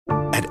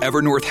At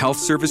Evernorth Health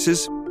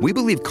Services, we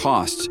believe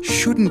costs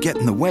shouldn't get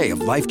in the way of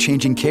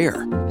life-changing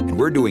care, and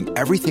we're doing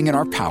everything in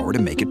our power to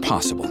make it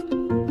possible.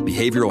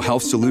 Behavioral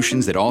health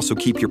solutions that also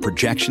keep your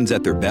projections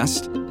at their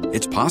best?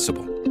 It's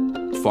possible.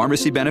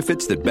 Pharmacy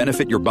benefits that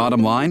benefit your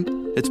bottom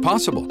line? It's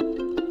possible.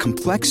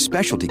 Complex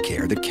specialty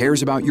care that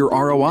cares about your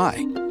ROI?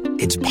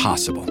 It's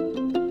possible.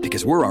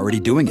 Because we're already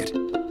doing it.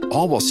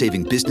 All while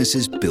saving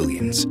businesses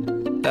billions.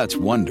 That's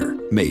Wonder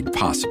made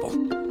possible.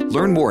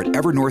 Learn more at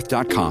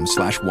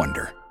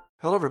evernorth.com/wonder.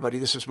 Hello, everybody.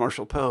 This is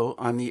Marshall Poe.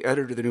 I'm the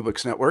editor of the New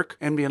Books Network.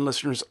 NBN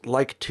listeners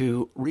like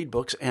to read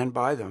books and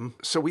buy them.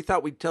 So we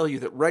thought we'd tell you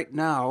that right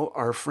now,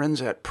 our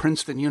friends at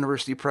Princeton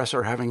University Press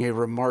are having a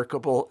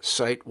remarkable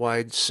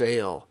site-wide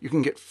sale. You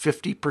can get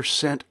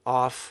 50%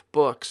 off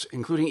books,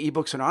 including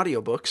ebooks and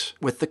audiobooks,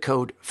 with the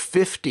code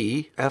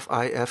 50,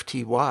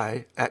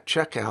 F-I-F-T-Y, at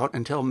checkout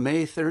until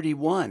May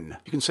 31.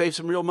 You can save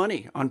some real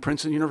money on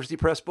Princeton University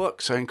Press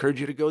books. I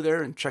encourage you to go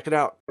there and check it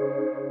out.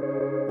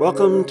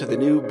 Welcome to the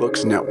New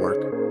Books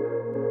Network.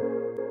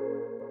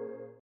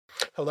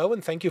 Hello,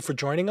 and thank you for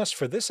joining us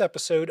for this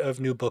episode of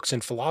New Books in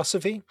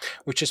Philosophy,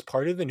 which is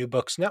part of the New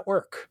Books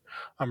Network.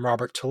 I'm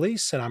Robert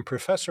Talisse, and I'm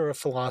professor of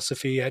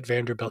philosophy at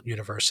Vanderbilt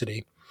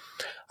University.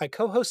 I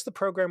co-host the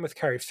program with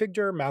Carrie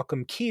Figdor,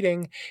 Malcolm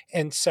Keating,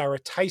 and Sarah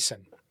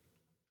Tyson.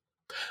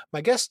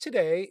 My guest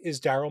today is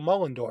Darrel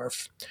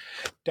Moellendorf.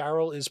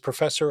 Darrel is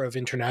professor of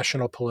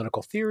international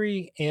political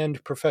theory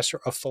and professor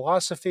of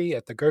philosophy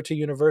at the Goethe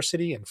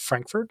University in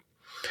Frankfurt.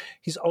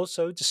 He's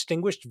also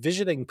distinguished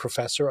visiting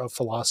professor of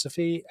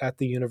philosophy at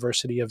the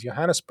University of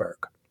Johannesburg.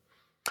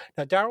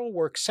 Now, Darrel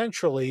works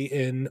centrally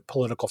in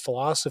political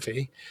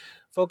philosophy,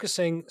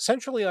 focusing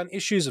centrally on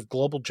issues of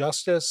global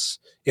justice,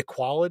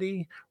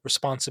 equality,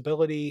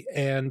 responsibility,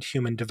 and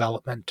human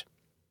development.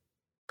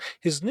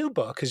 His new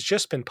book has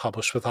just been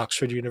published with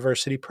Oxford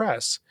University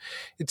Press.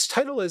 Its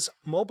title is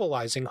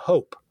Mobilizing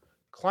Hope,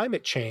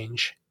 Climate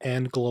Change,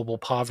 and Global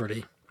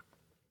Poverty.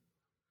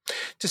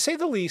 To say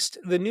the least,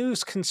 the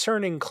news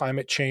concerning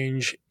climate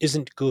change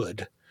isn't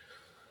good.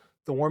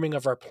 The warming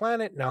of our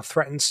planet now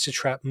threatens to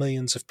trap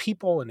millions of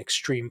people in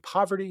extreme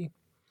poverty,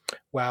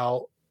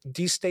 while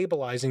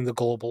destabilizing the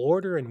global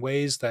order in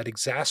ways that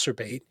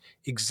exacerbate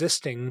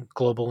existing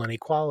global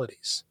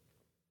inequalities.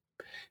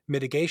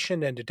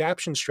 Mitigation and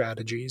adaptation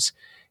strategies,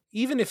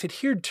 even if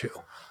adhered to,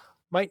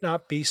 might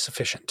not be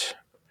sufficient.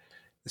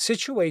 The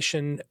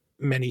situation,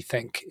 many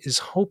think, is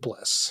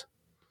hopeless.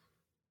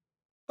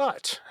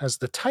 But, as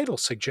the title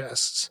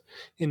suggests,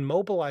 in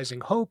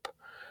Mobilizing Hope,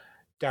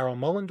 Darrel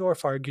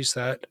Moellendorf argues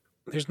that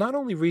there's not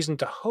only reason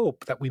to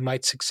hope that we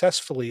might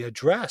successfully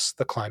address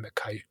the climate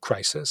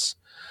crisis,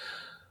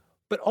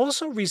 but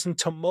also reason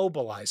to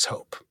mobilize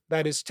hope,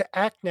 that is, to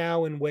act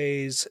now in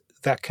ways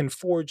that can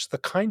forge the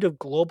kind of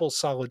global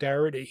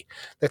solidarity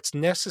that's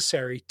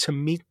necessary to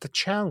meet the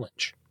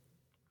challenge.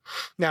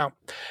 Now,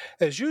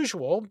 as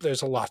usual,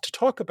 there's a lot to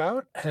talk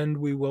about, and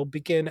we will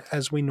begin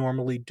as we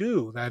normally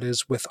do, that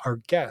is, with our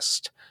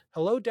guest.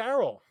 Hello,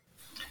 Darrel.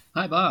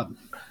 Hi, Bob.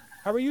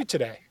 How are you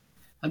today?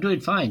 I'm doing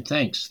fine,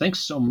 thanks. Thanks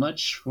so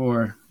much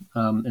for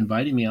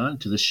inviting me on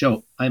to the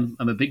show. I'm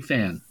a big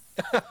fan.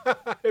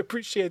 I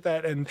appreciate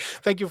that, and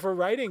thank you for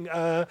writing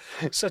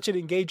such an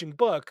engaging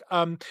book.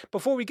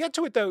 Before we get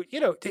to it, though,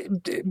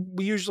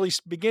 we usually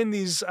begin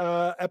these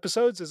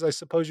episodes, as I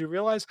suppose you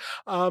realize,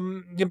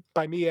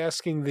 by me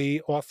asking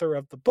the author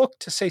of the book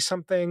to say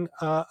something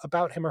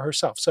about him or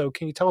herself. So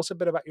can you tell us a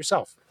bit about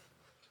yourself?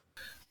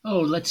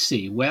 Oh, let's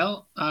see.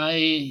 Well,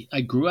 I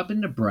grew up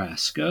in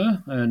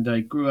Nebraska, and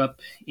I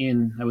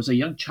was a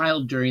young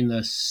child during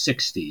the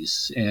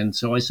 60s, and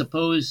so I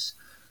suppose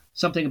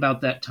something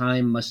about that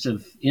time must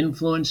have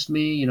influenced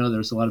me. There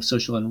was a lot of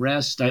social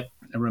unrest. I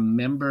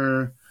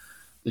remember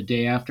the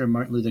day after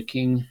Martin Luther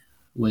King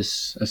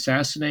was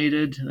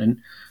assassinated, and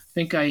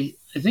I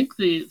think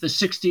the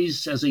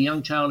 60s as a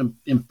young child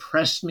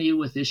impressed me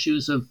with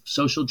issues of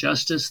social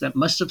justice that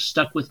must have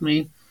stuck with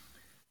me.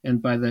 And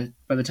by the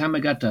time I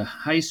got to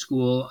high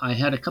school, I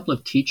had a couple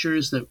of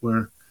teachers that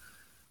were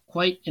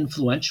quite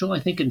influential, I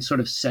think, in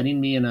sort of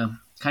setting me in a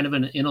kind of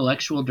an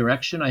intellectual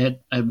direction. I had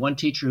one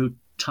teacher who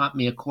taught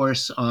me a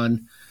course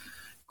on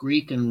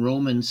Greek and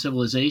Roman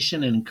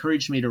civilization and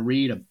encouraged me to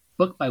read a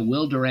book by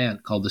Will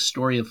Durant called The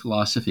Story of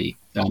Philosophy.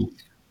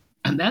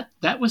 And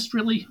that was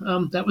really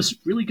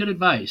good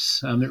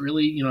advice. It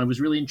really, I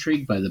was really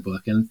intrigued by the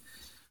book. And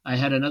I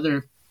had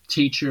another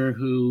teacher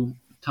who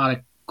taught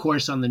a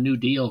course on the New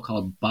Deal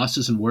called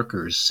Bosses and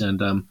Workers.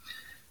 And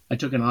I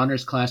took an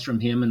honors class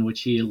from him in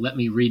which he let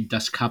me read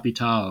Das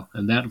Kapital.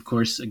 And that, of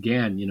course,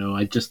 again,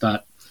 I just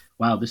thought,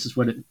 wow, this is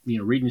what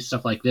reading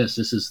stuff like this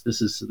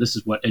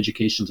is what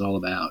education's all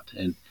about.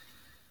 And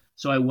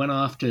so I went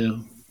off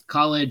to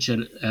college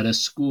at a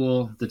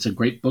school that's a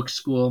great book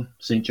school,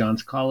 St.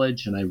 John's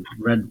College, and I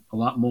read a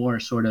lot more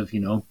sort of,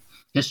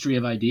 history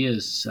of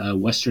ideas,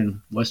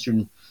 Western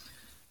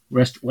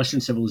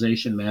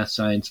civilization, math,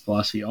 science,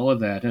 philosophy, all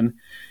of that. And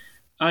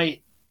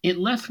it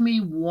left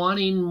me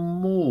wanting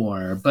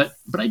more, but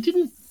I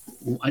didn't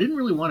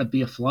really want to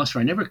be a philosopher.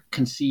 I never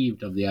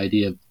conceived of the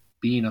idea of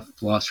being a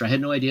philosopher. I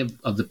had no idea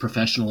of the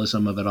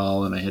professionalism of it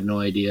all, and I had no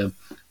idea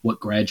what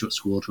graduate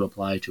school to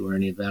apply to or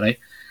any of that. I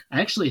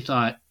actually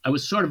thought I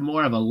was sort of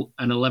more of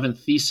an 11th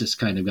thesis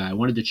kind of guy. I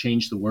wanted to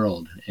change the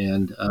world,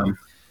 and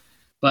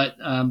but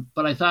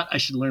I thought I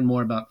should learn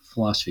more about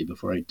philosophy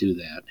before I do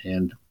that.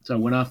 And so I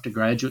went off to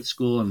graduate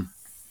school and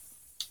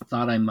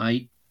thought I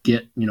might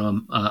get,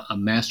 a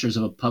master's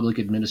of public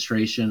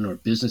administration or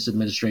business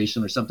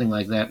administration or something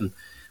like that, and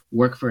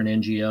work for an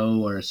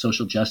NGO or a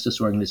social justice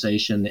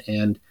organization.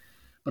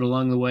 But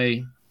along the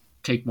way,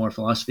 take more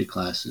philosophy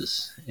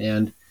classes.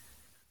 And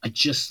I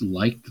just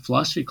liked the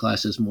philosophy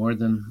classes more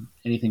than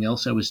anything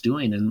else I was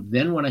doing. And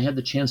then when I had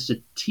the chance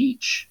to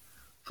teach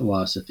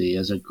philosophy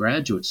as a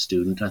graduate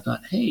student, I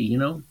thought, hey,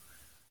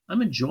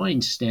 I'm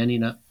enjoying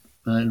standing up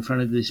in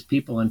front of these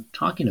people and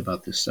talking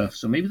about this stuff.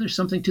 So maybe there's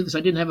something to this. I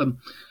didn't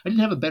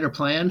have a better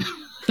plan.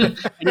 I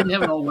didn't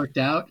have it all worked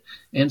out.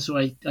 And so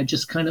I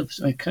kind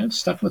of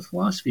stuck with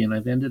philosophy, and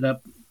I've ended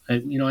up,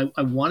 I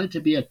wanted to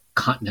be a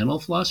continental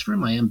philosopher.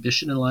 My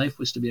ambition in life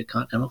was to be a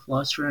continental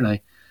philosopher. And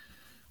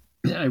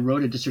I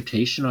wrote a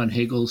dissertation on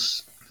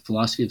Hegel's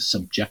philosophy of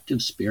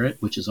subjective spirit,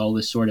 which is all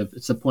this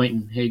it's the point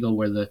in Hegel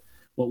where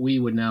what we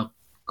would now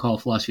call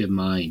philosophy of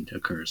mind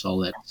occurs. All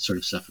that sort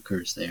of stuff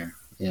occurs there.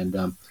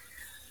 And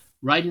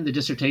writing the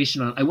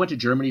dissertation I went to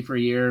Germany for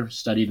a year,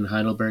 studied in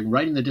Heidelberg.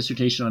 Writing the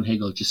dissertation on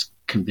Hegel just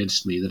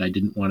convinced me that I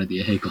didn't want to be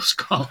a Hegel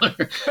scholar.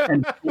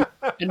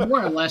 and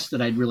more or less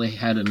that I'd really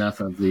had enough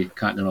of the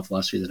continental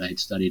philosophy that I had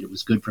studied. It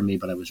was good for me,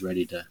 but I was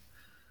ready to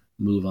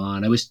move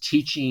on. I was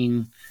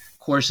teaching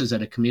courses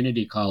at a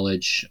community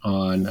college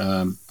on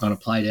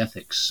applied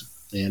ethics.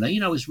 And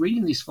I was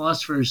reading these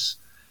philosophers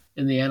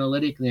in the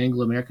analytic, the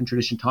Anglo-American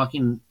tradition,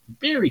 talking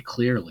very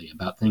clearly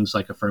about things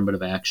like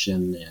affirmative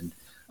action and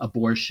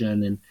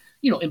abortion and,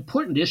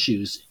 important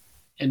issues,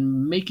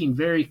 and making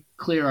very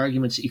clear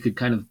arguments that you could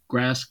kind of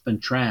grasp and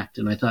tract.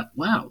 And I thought,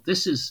 wow,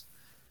 this is,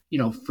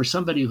 for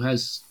somebody who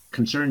has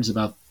concerns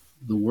about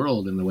the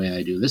world in the way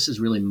I do, this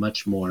is really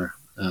much more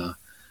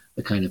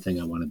the kind of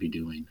thing I want to be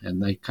doing.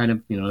 And I kind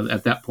of,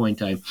 at that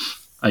point, I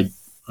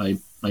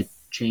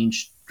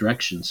changed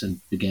directions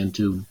and began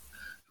to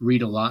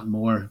read a lot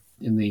more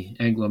in the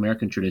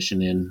Anglo-American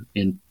tradition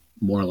in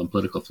moral and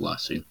political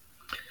philosophy.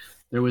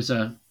 There was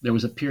a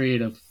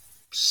period of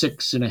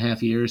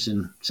 6.5 years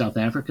in South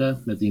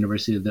Africa at the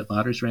University that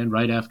Witwatersrand,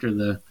 right after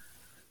the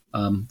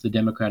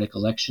democratic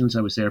elections.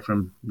 I was there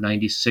from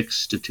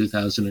 96 to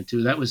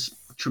 2002. That was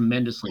a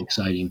tremendously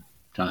exciting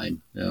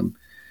time. Then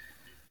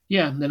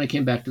I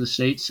came back to the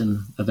States and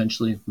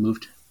eventually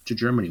moved to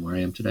Germany, where I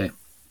am today.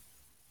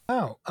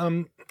 Wow.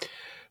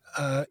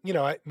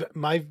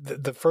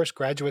 The first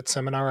graduate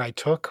seminar I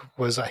took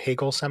was a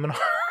Hegel seminar.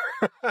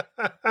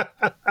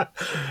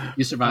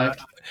 You survived?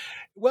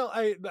 Well,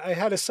 I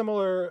had a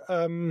similar,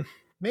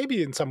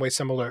 maybe in some way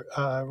similar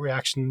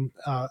reaction.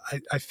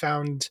 I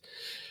found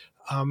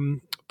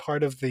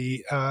part of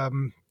the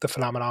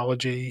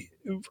phenomenology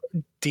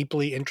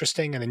deeply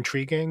interesting and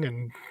intriguing,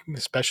 and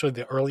especially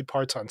the early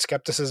parts on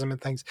skepticism and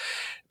things.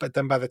 But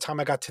then by the time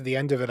I got to the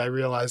end of it, I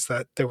realized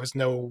that there was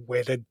no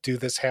way to do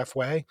this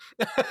halfway.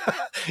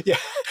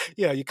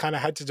 You kind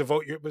of had to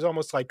devote it was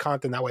almost like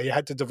Kant in that way. You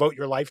had to devote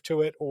your life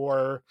to it,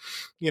 or,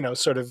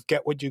 sort of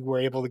get what you were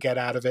able to get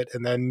out of it,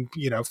 and then,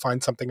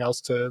 find something else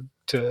to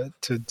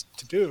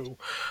do.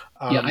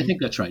 I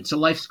think that's right. So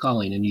life's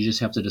calling, and you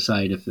just have to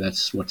decide if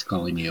that's what's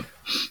calling you.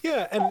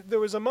 Yeah, and there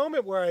was a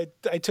moment where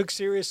I took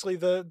seriously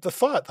the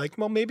thought, like,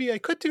 well, maybe I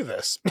could do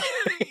this.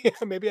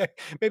 maybe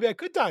I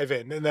could dive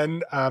in, and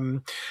then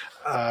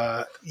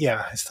I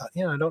thought,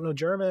 I don't know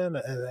German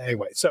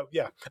anyway. So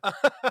yeah,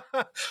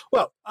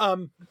 well,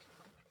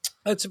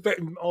 that's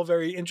all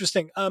very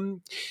interesting.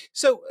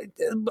 So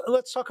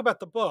let's talk about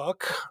the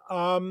book.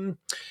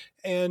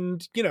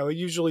 And,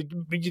 usually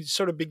you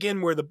sort of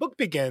begin where the book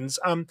begins.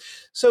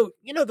 So,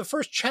 the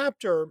first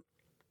chapter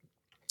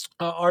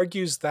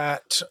argues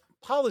that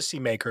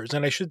policymakers,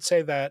 and I should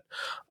say that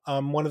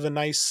one of the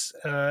nice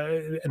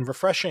and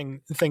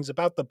refreshing things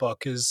about the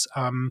book is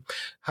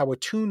how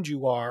attuned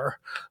you are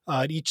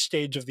at each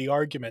stage of the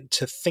argument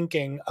to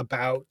thinking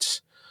about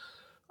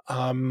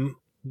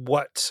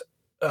what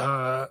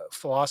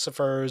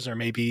philosophers, or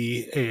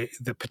maybe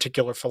the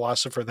particular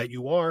philosopher that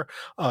you are,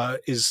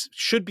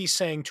 should be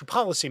saying to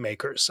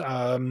policymakers.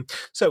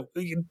 So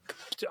it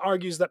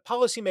argues that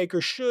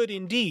policymakers should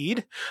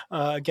indeed,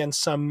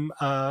 against some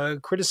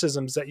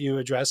criticisms that you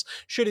address,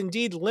 should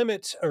indeed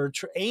limit or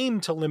aim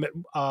to limit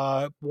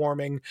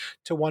warming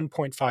to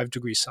 1.5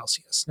 degrees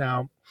Celsius.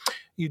 Now,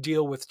 you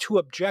deal with two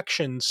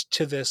objections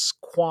to this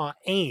qua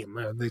aim,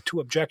 the two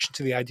objections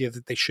to the idea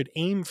that they should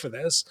aim for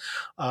this.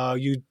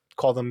 You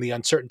call them the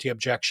uncertainty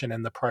objection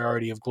and the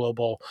priority of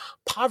global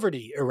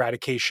poverty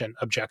eradication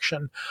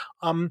objection.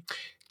 Can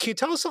you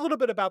tell us a little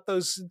bit about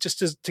those, just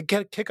to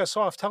kick us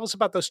off? Tell us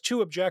about those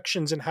two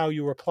objections and how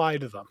you reply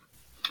to them.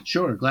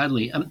 Sure,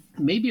 gladly.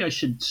 Maybe I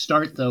should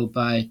start, though,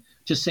 by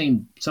just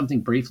saying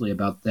something briefly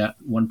about that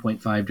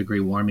 1.5 degree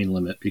warming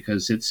limit,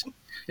 because it's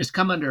it's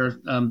come under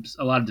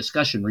a lot of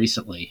discussion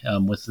recently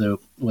with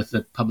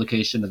the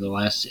publication of the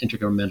last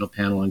Intergovernmental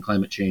Panel on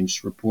Climate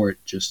Change report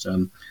just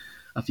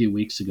a few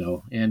weeks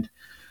ago, and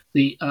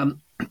the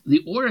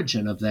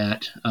origin of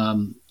that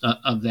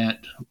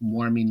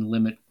warming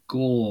limit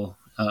goal.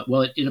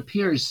 It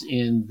appears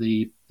in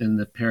the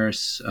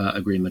Paris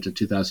Agreement of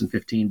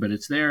 2015, but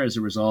it's there as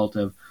a result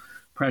of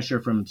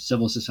pressure from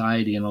civil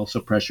society and also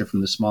pressure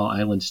from the small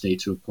island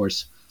states, who, of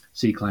course,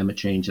 see climate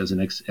change as an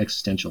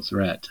existential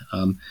threat.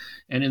 And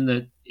in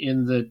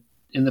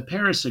the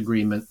Paris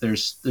Agreement,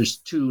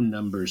 there's two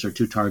numbers or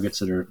two targets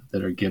that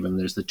are given.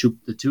 There's the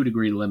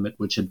 2-degree limit,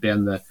 which had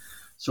been the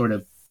sort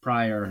of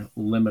prior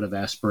limit of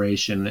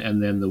aspiration,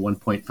 and then the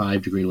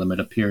 1.5-degree limit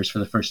appears for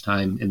the first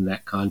time in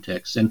that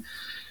context. And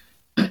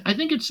I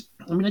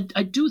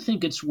do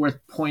think it's worth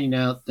pointing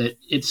out that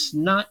it's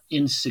not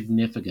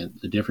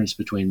insignificant, the difference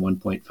between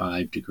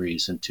 1.5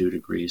 degrees and 2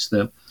 degrees.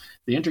 The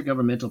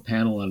Intergovernmental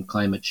Panel on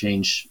Climate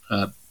Change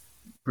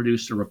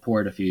produced a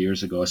report a few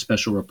years ago, a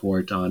special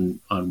report on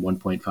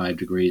 1.5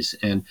 degrees.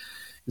 And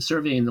in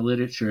surveying the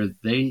literature,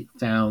 they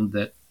found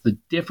that the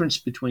difference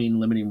between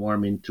limiting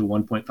warming to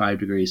 1.5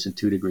 degrees and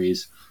 2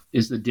 degrees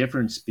is the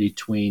difference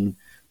between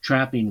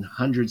trapping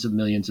hundreds of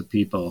millions of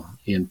people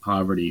in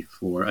poverty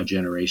for a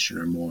generation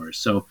or more.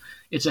 So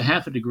it's a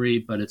half a degree,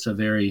 but it's a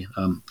very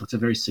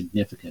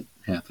significant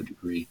half a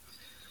degree.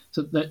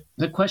 So the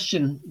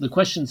objections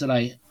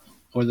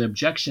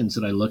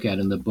that I look at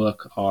in the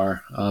book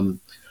are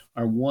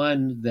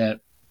one that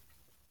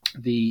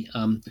the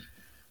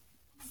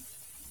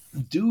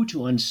due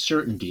to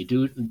uncertainty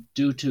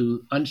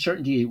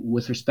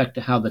with respect to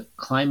how the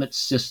climate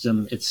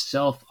system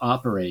itself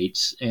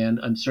operates, and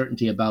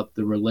uncertainty about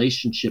the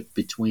relationship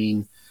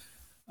between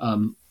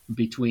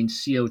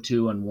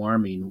CO2 and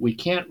warming, we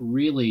can't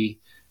really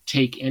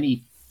take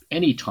any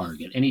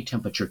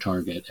temperature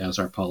target as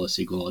our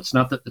policy goal. It's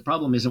not that the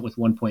problem isn't with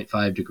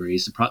 1.5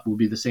 degrees. It would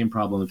be the same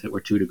problem if it were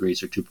 2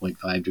 degrees or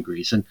 2.5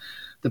 degrees. And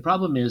the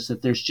problem is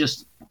that there's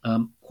just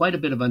quite a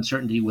bit of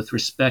uncertainty with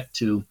respect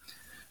to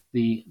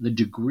the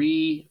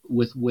degree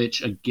with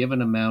which a given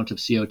amount of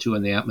CO2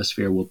 in the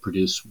atmosphere will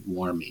produce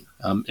warming.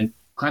 And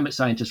climate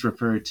scientists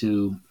refer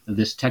to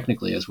this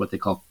technically as what they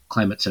call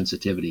climate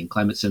sensitivity. And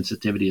climate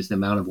sensitivity is the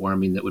amount of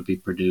warming that would be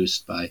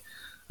produced by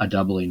a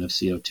doubling of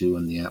CO2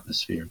 in the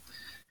atmosphere.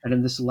 And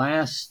in this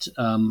last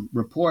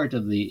report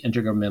of the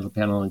Intergovernmental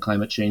Panel on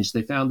Climate Change,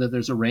 they found that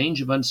there's a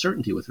range of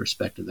uncertainty with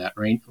respect to that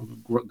range,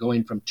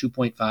 going from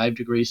 2.5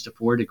 degrees to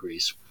 4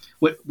 degrees.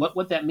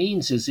 What that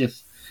means is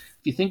if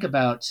you think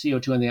about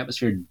CO2 in the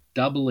atmosphere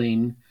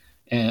doubling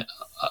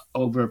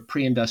over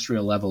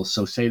pre-industrial levels,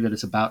 so say that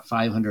it's about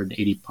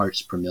 580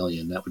 parts per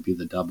million, that would be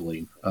the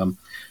doubling.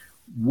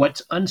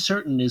 What's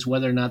uncertain is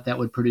whether or not that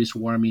would produce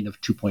warming of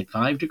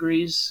 2.5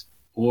 degrees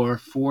or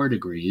 4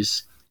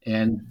 degrees.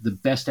 And the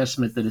best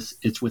estimate that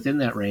it's within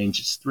that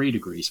range is 3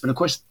 degrees. But of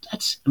course,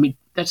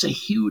 that's a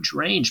huge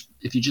range.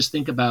 If you just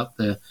think about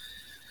the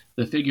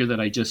figure that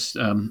I just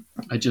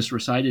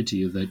recited to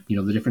you, that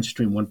the difference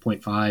between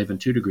 1.5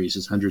 and 2 degrees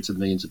is hundreds of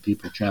millions of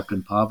people trapped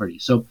in poverty.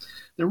 So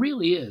there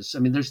really is.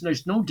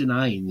 There's no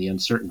denying the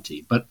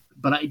uncertainty, but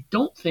I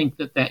don't think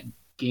that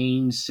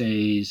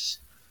gainsays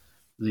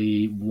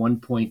the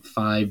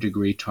 1.5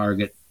 degree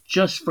target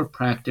just for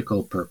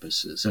practical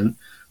purposes. And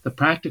the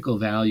practical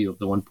value of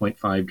the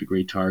 1.5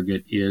 degree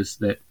target is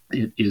that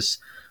it is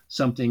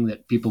something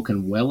that people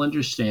can well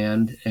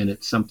understand, and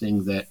it's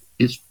something that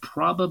is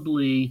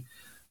probably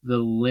the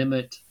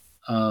limit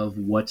of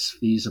what's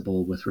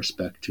feasible with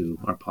respect to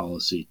our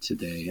policy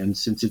today. And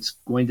since it's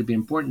going to be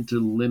important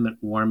to limit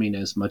warming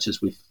as much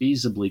as we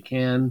feasibly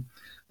can,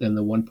 then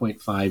the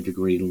 1.5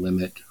 degree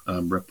limit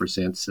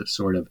represents a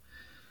sort of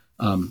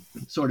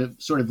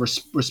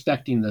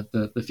respecting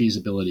the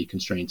feasibility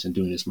constraints and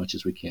doing as much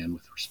as we can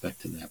with respect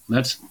to that. And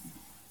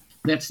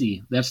that's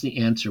the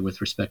answer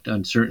with respect to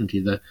uncertainty.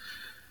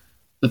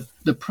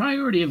 The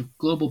priority of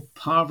global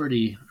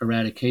poverty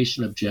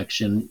eradication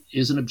objection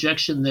is an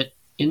objection that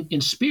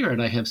in spirit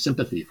I have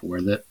sympathy for.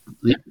 That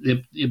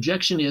the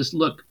objection is,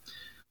 look,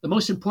 the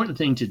most important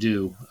thing to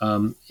do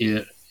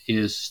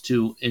is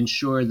to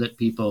ensure that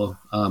people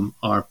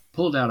are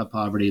pulled out of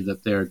poverty,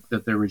 that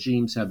their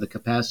regimes have the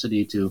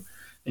capacity to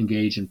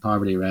engage in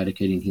poverty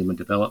eradicating human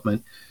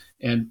development,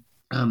 and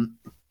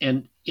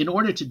in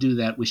order to do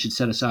that, we should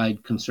set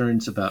aside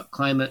concerns about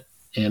climate,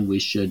 and we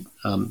should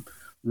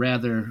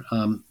rather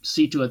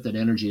see to it that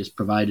energy is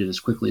provided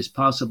as quickly as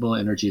possible,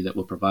 energy that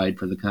will provide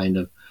for the kind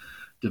of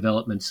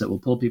developments that will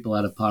pull people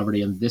out of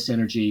poverty. And this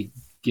energy,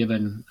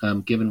 given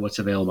what's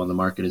available on the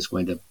market, is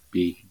going to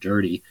be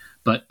dirty.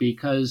 But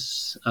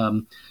because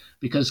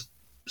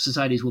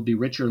societies will be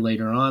richer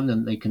later on,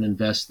 then they can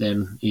invest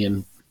then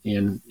in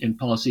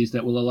policies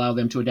that will allow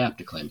them to adapt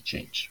to climate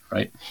change,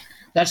 right?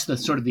 That's the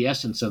sort of the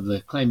essence of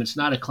the claim. It's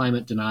not a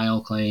climate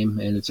denial claim,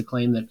 and it's a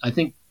claim that I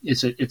think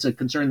it's a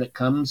concern that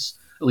comes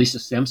at least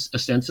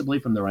ostensibly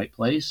from the right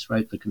place,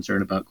 right? The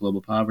concern about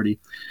global poverty.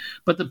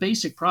 But the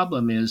basic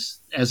problem is,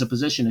 as a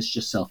position, it's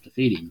just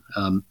self-defeating.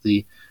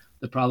 The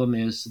The problem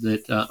is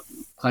that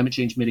climate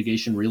change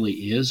mitigation really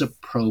is a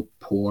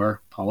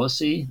pro-poor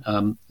policy.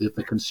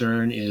 The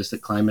concern is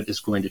that climate change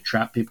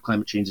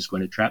is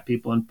going to trap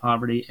people in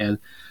poverty, and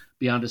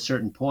beyond a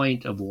certain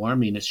point of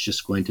warming, it's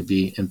just going to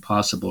be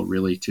impossible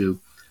really to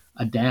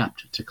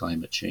adapt to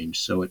climate change.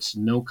 So it's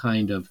no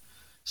kind of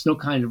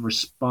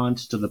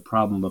response to the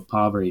problem of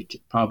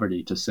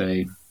poverty to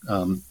say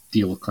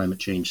deal with climate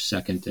change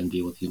second and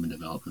deal with human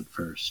development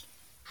first.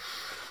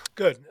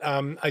 Good.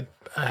 I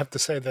have to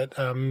say that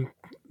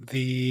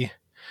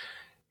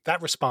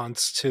that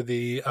response to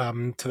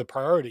the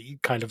priority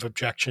kind of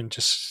objection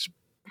just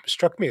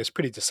struck me as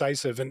pretty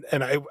decisive, and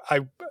I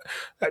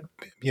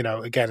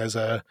again as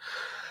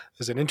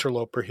an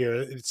interloper here,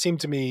 it seemed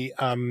to me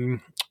kind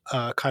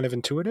of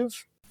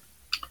intuitive.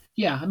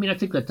 Yeah, I mean, I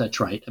think that's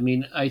right. I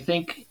mean, I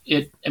think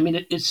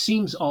it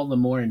seems all the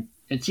more.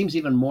 It seems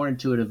even more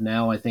intuitive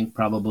now, I think,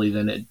 probably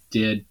than it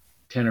did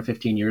 10 or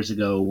 15 years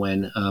ago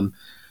when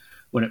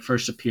it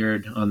first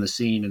appeared on the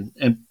scene.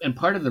 And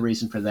part of the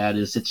reason for that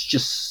is it's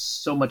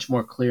just so much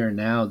more clear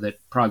now that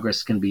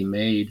progress can be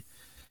made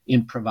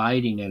in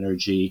providing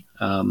energy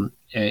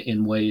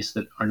in ways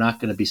that are not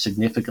going to be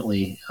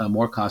significantly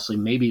more costly,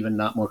 maybe even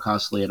not more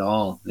costly at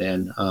all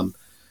than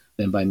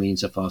by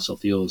means of fossil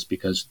fuels,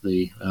 because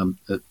the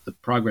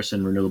progress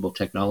in renewable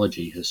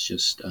technology has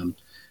just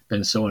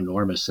been so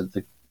enormous that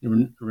the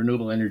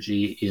renewable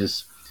energy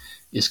is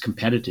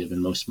competitive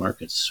in most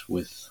markets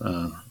with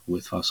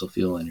fossil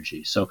fuel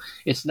energy. So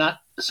it's not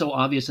so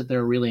obvious that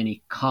there are really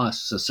any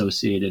costs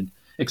associated,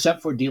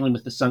 except for dealing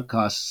with the sunk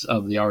costs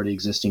of the already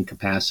existing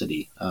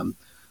capacity.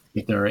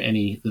 If there are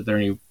any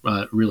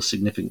real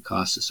significant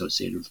costs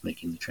associated with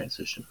making the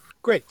transition.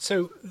 Great.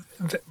 So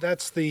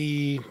that's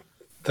the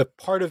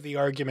part of the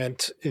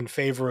argument in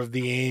favor of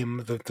the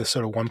aim, the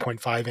sort of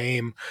 1.5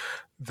 aim,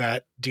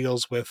 that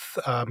deals with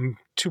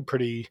two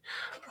pretty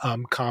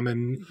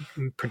common,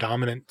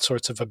 predominant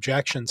sorts of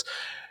objections.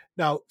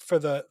 Now, for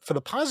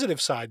the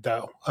positive side,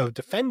 though, of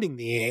defending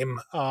the aim,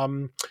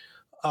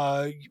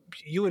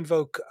 you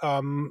invoke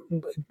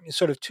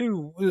sort of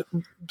two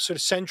sort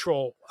of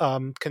central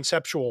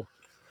conceptual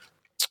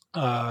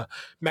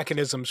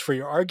mechanisms for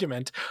your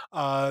argument,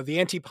 the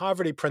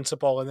anti-poverty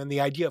principle and then the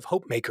idea of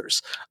hope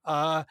makers.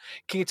 Can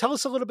you tell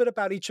us a little bit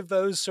about each of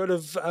those sort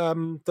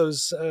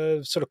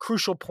of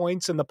crucial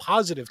points in the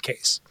positive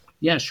case?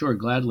 Yeah, sure,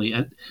 gladly.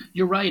 And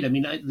you're right. I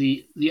mean,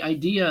 the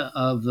idea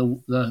of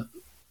the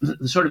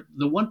sort of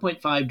the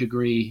 1.5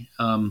 degree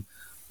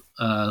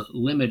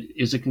limit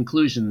is a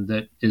conclusion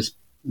that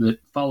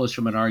follows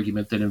from an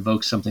argument that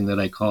invokes something that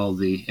I call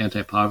the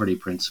anti-poverty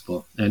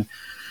principle. And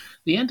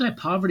the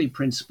anti-poverty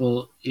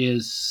principle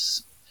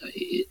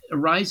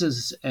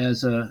arises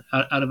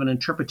out of an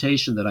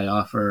interpretation that I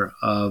offer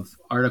of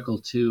Article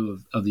 2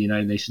 of the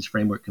United Nations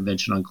Framework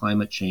Convention on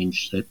Climate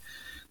Change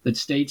that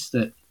states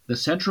that the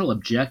central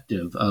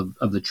objective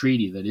of the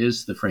treaty that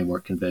is the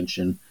Framework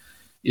Convention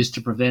is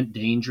to prevent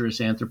dangerous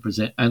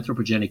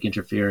anthropogenic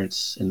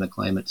interference in the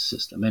climate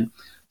system. And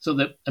so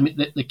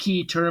the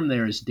key term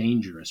there is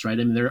dangerous, right?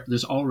 I mean,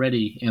 there's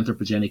already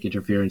anthropogenic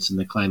interference in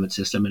the climate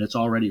system, and it's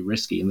already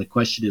risky. And the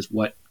question is,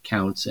 what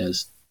counts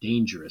as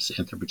dangerous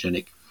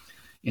anthropogenic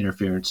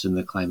interference in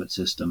the climate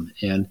system?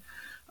 And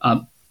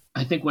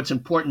I think what's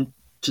important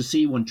to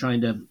see when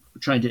trying to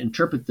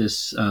interpret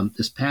this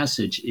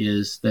passage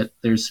is that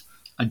there's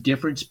a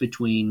difference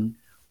between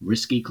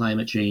risky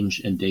climate change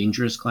and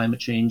dangerous climate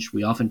change.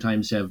 We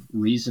oftentimes have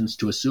reasons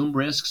to assume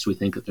risks. We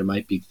think that there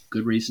might be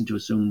good reason to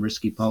assume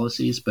risky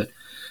policies, but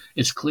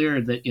it's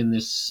clear that in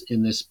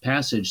this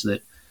passage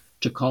that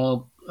to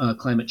call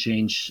climate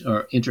change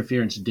or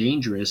interference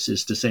dangerous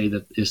is to say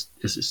that is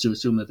to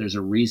assume that there's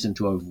a reason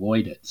to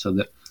avoid it. So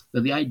that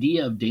the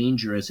idea of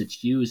danger as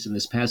it's used in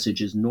this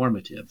passage is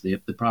normative.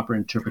 The proper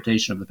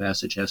interpretation of the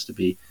passage has to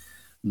be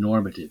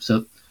normative.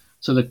 So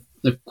the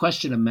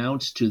question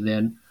amounts to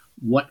then,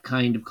 what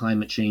kind of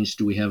climate change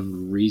do we have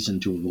reason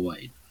to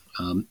avoid?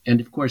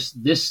 And of course,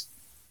 this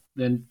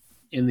then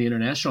in the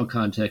international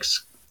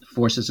context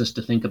forces us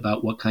to think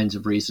about what kinds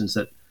of reasons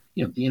that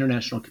the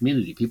international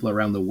community, people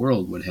around the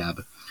world would have,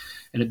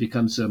 and it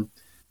becomes a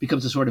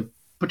sort of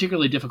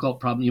particularly difficult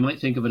problem. You might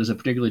think of it as a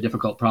particularly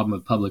difficult problem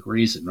of public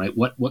reason, right?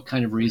 What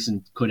kind of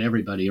reason could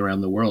everybody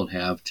around the world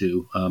have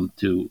to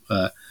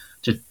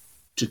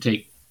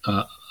take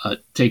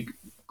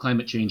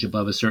climate change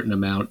above a certain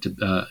amount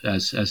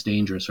as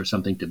dangerous or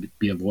something to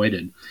be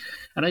avoided?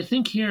 And I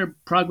think here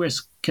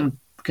progress can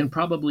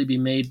probably be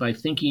made by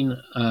thinking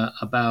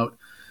about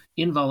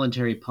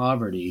involuntary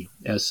poverty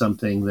as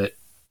something that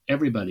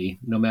everybody,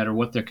 no matter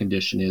what their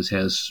condition is,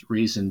 has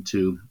reason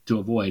to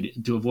avoid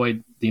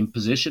the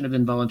imposition of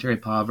involuntary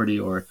poverty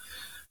or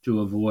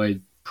to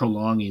avoid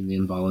prolonging the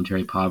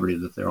involuntary poverty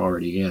that they're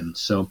already in.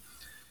 So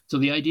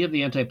the idea of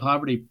the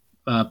anti-poverty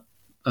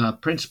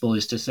principle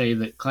is to say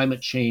that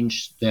climate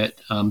change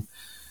that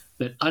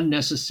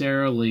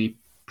unnecessarily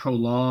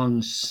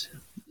prolongs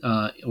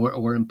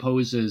or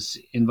imposes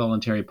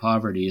involuntary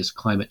poverty is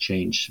climate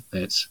change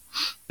that's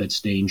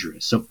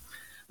dangerous. So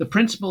the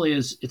principle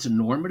it's a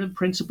normative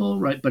principle,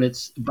 right? But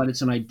it's an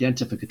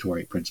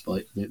identificatory principle.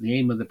 The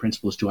aim of the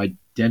principle is to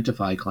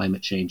identify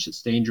climate change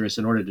that's dangerous.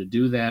 In order to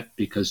do that,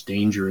 because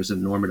danger is a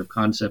normative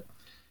concept,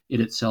 it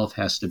itself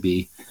has to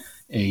be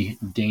a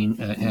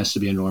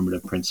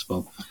normative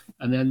principle.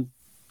 And then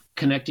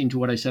connecting to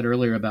what I said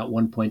earlier about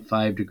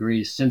 1.5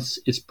 degrees, since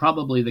it's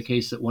probably the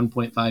case that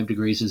 1.5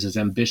 degrees is as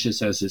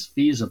ambitious as is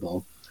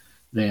feasible,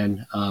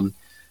 then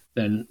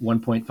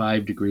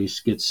 1.5 degrees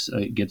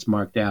gets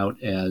marked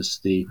out as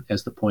the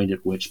point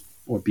at which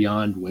or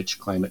beyond which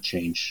climate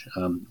change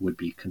would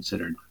be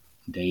considered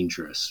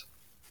dangerous.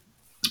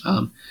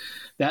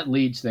 That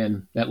leads,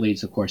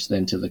 of course,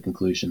 then to the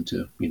conclusion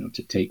to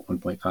take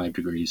 1.5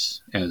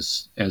 degrees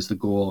as the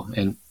goal,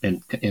 and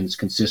it's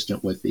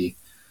consistent with the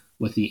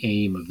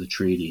aim of the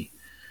treaty.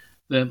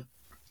 The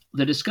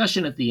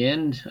discussion at the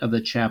end of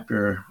the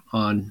chapter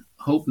on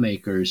hope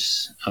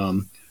makers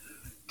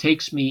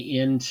takes me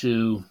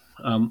into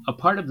a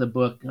part of the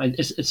book.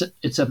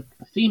 It's a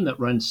theme that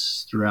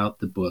runs throughout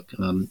the book,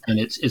 and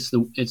it's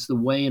the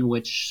way in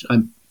which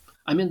I'm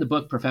in the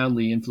book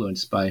profoundly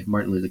influenced by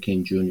Martin Luther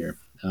King Jr.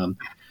 And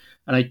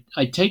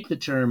I take the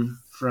term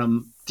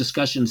from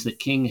discussions that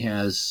King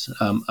has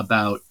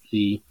about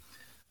the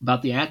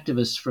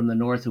activists from the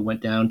North who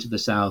went down to the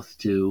South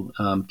to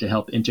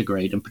help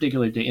integrate, and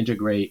particularly to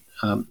integrate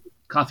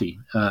coffee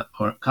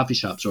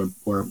shops or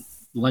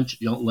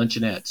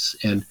luncheonettes.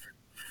 And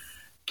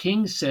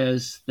King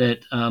says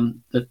that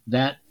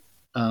that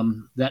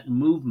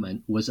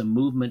movement was a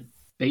movement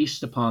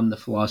based upon the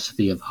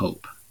philosophy of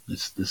hope.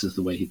 This is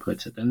the way he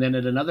puts it. And then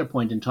at another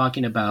point, in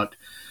talking about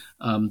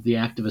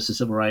the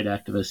civil rights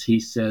activists, he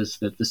says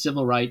that the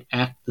civil rights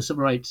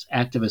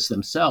activists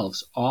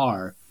themselves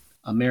are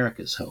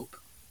America's hope.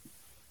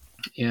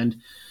 And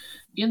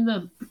in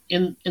the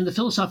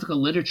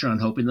philosophical literature on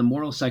hope, in the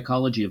moral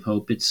psychology of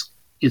hope, it's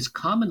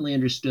commonly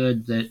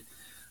understood that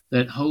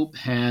hope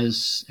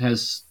has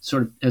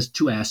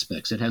two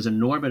aspects. It has a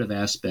normative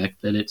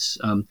aspect, that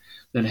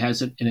that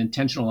has an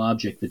intentional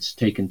object that's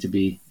taken to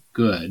be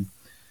good,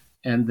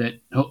 and that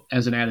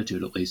as an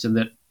attitude at least, and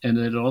that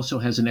it also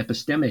has an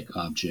epistemic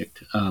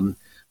object,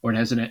 or it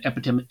has an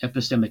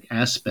epistemic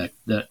aspect,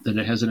 that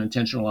it has an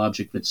intentional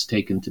object that's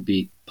taken to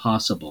be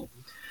possible.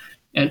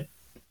 And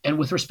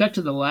with respect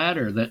to the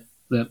latter, that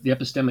the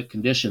epistemic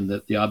condition,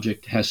 that the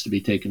object has to be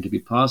taken to be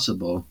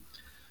possible,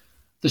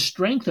 the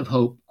strength of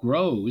hope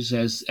grows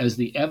as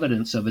the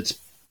evidence of its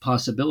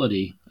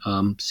possibility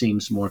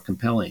seems more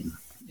compelling.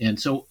 And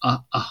so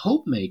a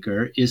hope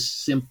maker is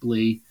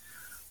simply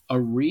a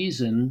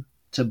reason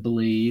to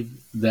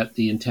believe that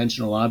the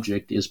intentional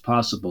object is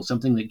possible,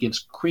 something that gives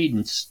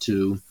credence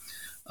to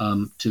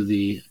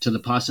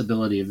the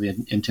possibility of the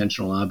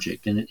intentional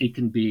object. And it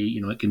can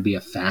be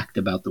a fact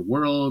about the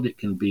world. It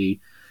can be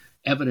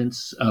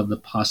evidence of the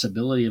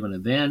possibility of an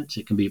event.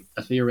 It can be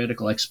a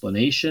theoretical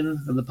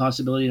explanation of the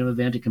possibility of an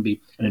event. It can be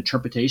an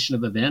interpretation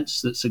of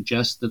events that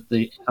suggests that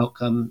the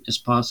outcome is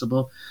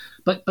possible.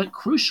 But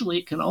crucially,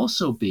 it can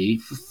also be,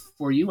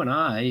 for you and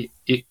I,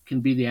 it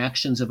can be the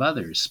actions of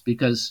others,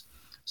 because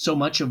so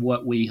much of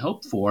what we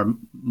hope for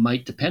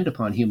might depend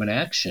upon human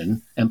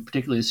action. And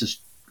particularly, this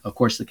is, of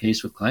course, the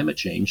case with climate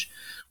change.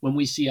 When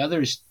we see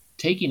others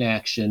taking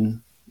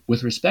action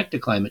with respect to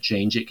climate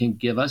change, it can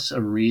give us a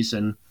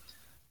reason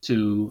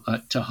to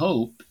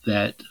hope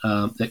that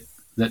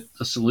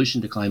a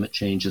solution to climate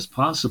change is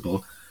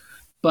possible.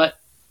 But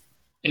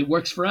it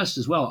works for us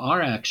as well.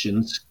 Our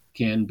actions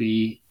can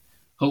be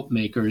hope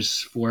makers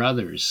for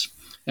others.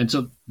 And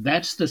so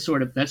that's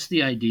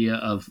the idea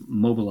of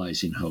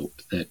mobilizing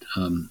hope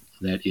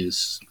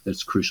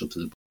that's crucial to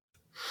the book.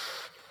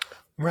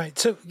 Right.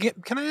 So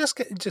can I ask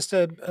just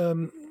a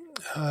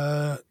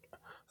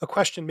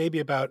question maybe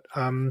about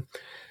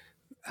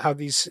how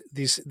these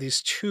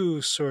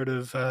two sort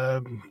of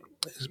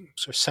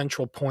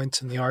central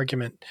points in the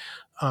argument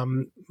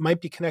might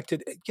be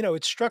connected?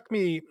 It struck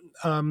me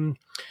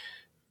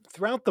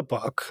throughout the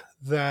book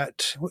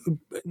that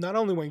not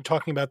only when you're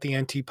talking about the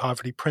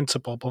anti-poverty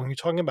principle, but when you're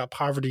talking about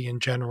poverty in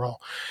general,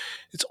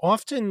 the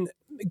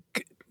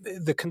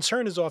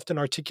concern is often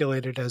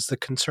articulated as the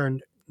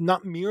concern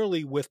not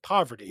merely with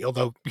poverty,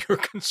 although you're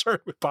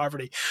concerned with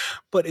poverty,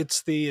 but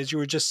it's as you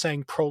were just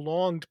saying,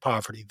 prolonged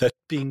poverty, the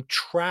being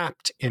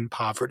trapped in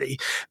poverty,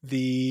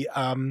 the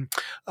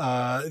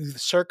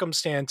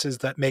circumstances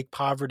that make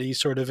poverty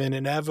sort of an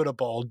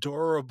inevitable,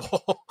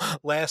 durable,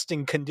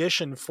 lasting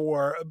condition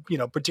for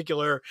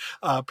particular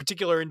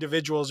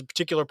individuals in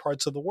particular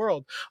parts of the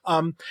world.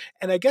 And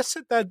I guess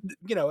that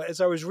as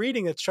I was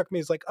reading, it struck me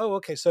as like, oh,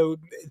 okay, so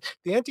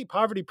the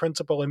anti-poverty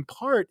principle in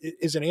part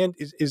is a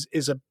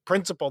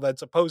principle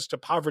that's opposed to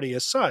poverty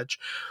as such,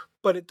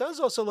 but it does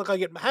also look like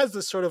it has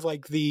this sort of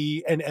like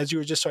and as you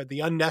were just saying,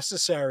 the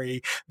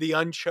unnecessary, the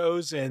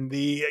unchosen,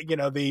 the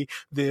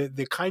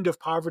kind of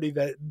poverty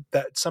that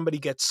somebody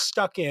gets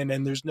stuck in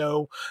and there's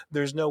no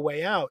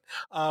way out,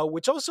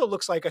 which also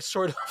looks like a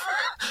sort of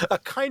a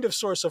kind of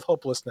source of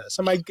hopelessness.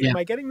 Am I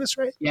getting this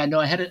right? Yeah,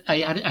 no, I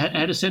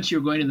had a sense you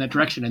were going in that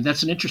direction, and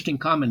that's an interesting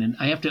comment. And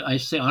I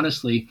say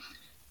honestly,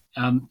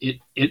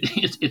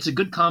 It's a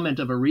good comment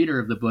of a reader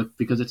of the book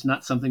because it's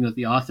not something that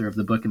the author of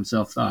the book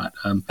himself thought,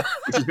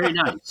 which is very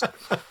nice.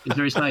 It's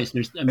very nice.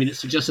 It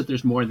suggests that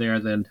there's more there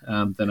than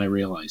I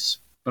realize.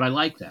 But I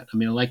like that. I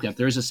like that.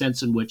 There is a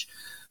sense in which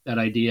that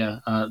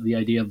idea, the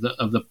idea of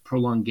the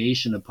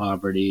prolongation of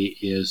poverty,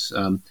 it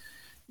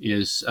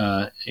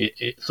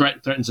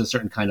threatens a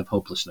certain kind of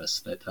hopelessness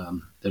that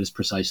is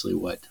precisely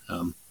what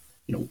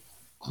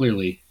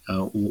clearly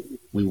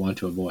we want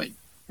to avoid.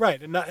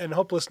 Right, and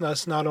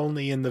hopelessness not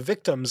only in the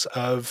victims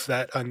of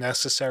that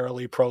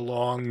unnecessarily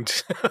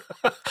prolonged,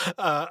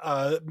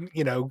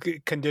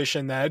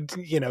 condition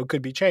that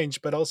could be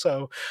changed, but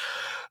also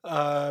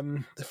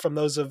from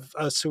those of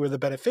us who are the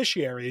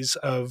beneficiaries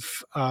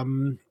of a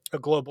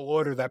global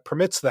order that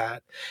permits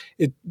that.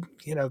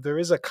 There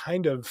is a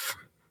kind of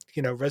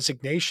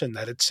resignation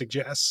that it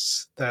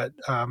suggests that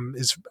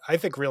is, I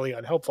think, really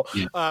unhelpful.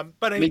 Yeah.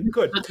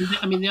 Good.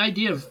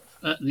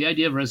 The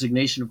idea of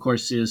resignation, of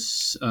course,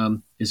 is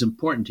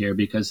important here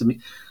because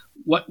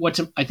what's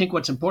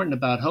important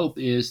about hope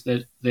is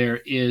that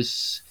there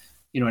is,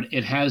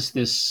 it has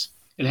this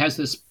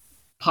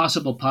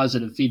possible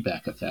positive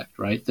feedback effect,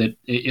 right? That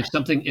if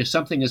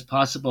something is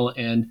possible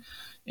and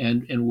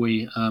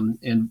we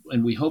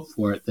hope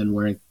for it, then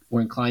we're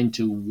inclined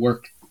to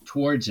work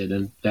towards it,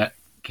 and that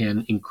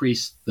can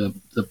increase the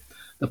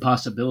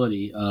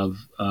possibility of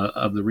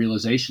the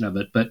realization of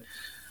it. But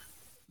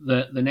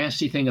the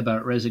nasty thing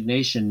about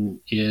resignation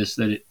is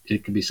that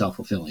it can be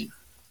self-fulfilling.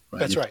 Right?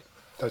 That's right.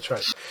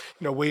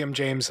 William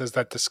James has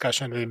that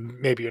discussion, and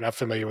maybe you're not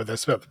familiar with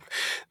this, about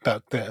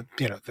the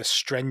the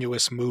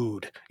strenuous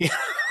mood.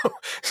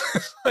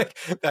 Like,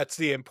 that's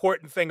the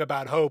important thing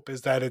about hope,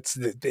 is that it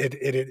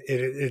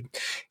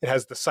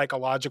has the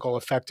psychological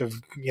effect of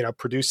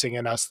producing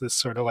in us this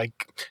sort of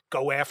like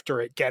go after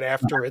it, get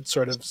after it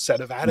sort of set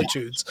of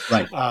attitudes.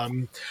 Right.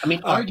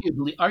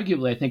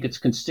 Arguably, I think it's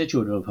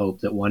constitutive of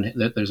hope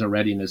that there's a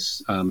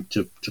readiness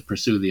to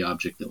pursue the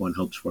object that one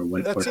hopes for.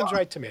 That seems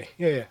right to me.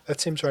 Yeah, that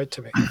seems right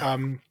to me.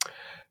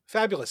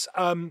 Fabulous.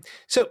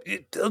 So,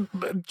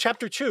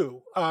 chapter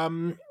 2,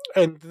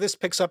 and this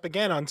picks up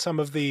again on some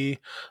of the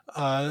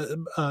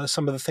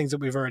things that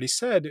we've already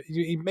said.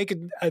 You make it,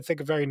 I think,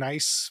 a very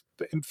nice,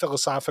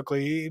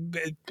 philosophically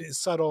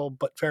subtle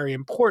but very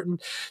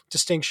important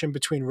distinction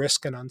between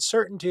risk and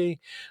uncertainty,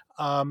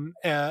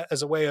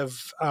 as a way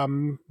of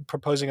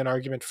proposing an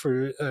argument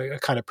for a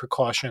kind of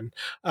precaution.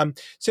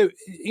 So,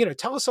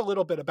 tell us a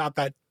little bit about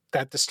that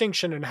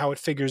distinction and how it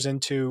figures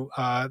into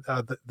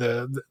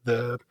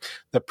the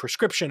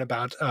prescription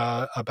about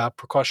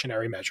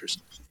precautionary measures.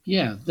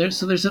 Yeah,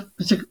 it's a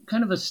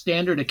kind of a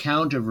standard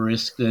account of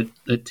risk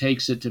that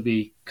takes it to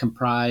be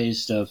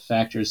comprised of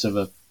factors of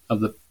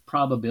the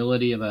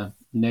probability of a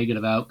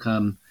negative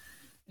outcome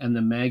and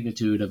the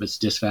magnitude of its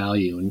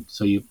disvalue, and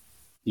so you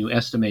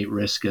estimate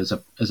risk as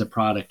a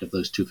product of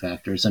those two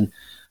factors. And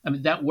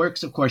that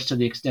works, of course, to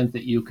the extent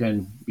that you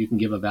can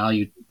give a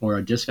value or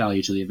a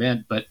disvalue to the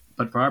event, but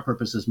for our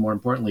purposes, more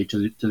importantly,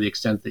 to the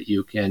extent that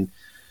you can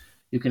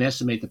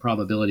estimate the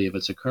probability of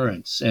its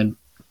occurrence. And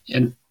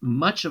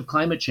much of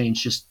climate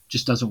change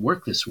just doesn't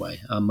work this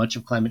way. Much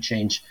of climate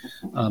change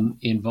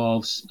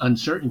involves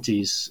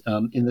uncertainties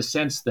in the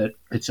sense that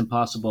it's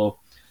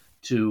impossible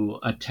to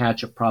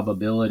attach a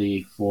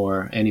probability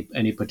for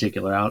any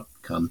particular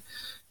outcome.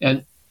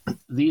 And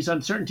these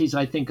uncertainties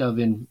I think of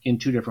in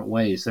two different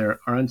ways. There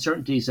are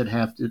uncertainties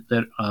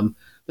that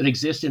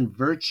exist in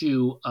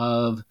virtue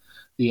of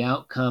the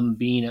outcome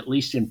being at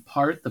least in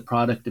part the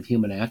product of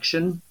human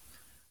action.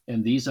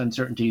 And these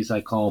uncertainties I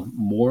call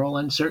moral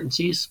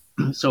uncertainties.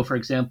 So, for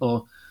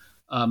example,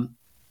 some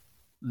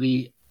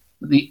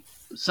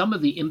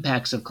of the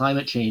impacts of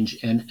climate change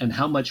and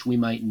how much we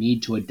might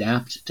need to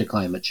adapt to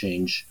climate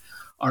change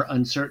are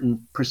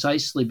uncertain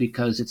precisely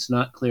because it's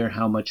not clear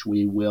how much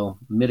we will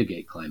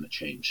mitigate climate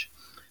change.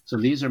 So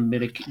these are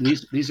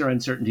these are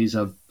uncertainties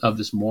of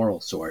this moral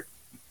sort.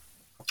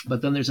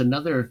 But then there's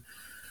a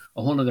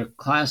whole other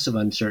class of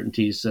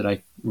uncertainties that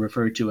I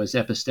refer to as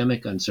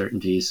epistemic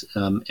uncertainties,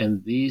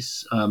 and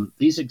these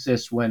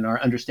exist when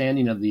our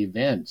understanding of the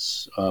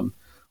events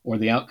or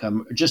the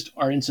outcome just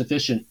are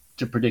insufficient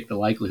to predict the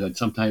likelihood.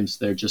 Sometimes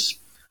they're just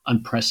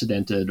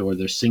unprecedented or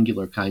they're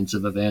singular kinds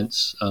of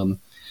events.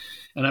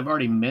 And I've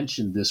already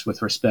mentioned this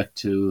with respect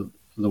to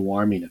the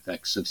warming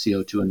effects of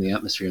CO2 in the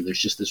atmosphere. There's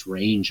just this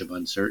range of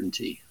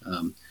uncertainty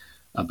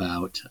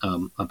about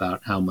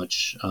how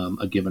much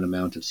a given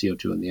amount of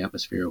CO2 in the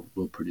atmosphere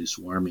will produce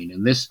warming,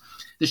 and this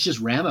just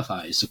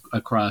ramifies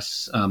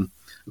across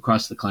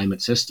the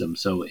climate system.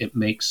 So it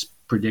makes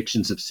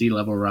predictions of sea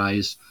level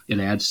rise. It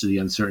adds to the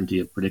uncertainty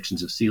of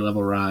predictions of sea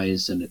level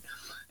rise, and it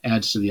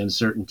adds to the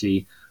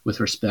uncertainty with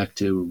respect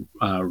to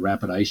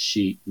rapid ice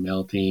sheet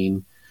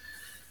melting,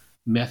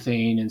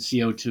 methane and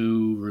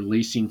CO2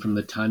 releasing from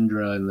the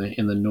tundra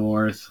in the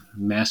north,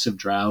 massive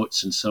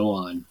droughts, and so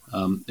on.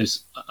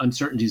 There's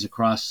uncertainties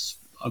across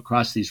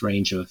these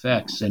range of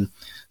effects, and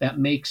that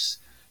makes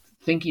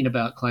thinking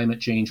about climate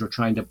change or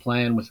trying to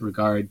plan with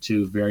regard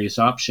to various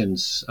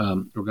options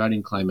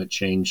regarding climate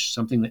change,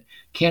 something that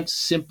can't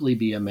simply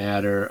be a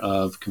matter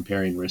of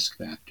comparing risk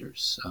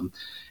factors.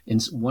 In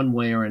one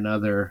way or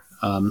another,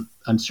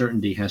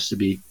 uncertainty has to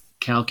be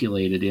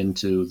calculated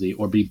into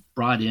or be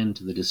brought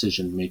into the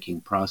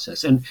decision-making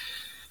process. And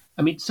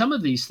I mean, some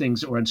of these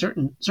things that we're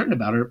uncertain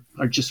about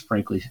are just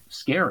frankly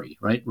scary,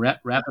 right?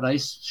 Rapid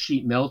ice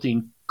sheet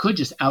melting could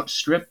just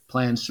outstrip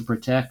plans to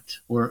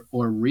protect or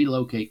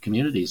relocate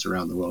communities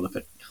around the world if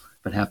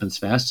it happens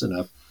fast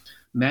enough.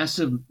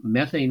 Massive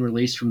methane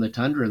release from the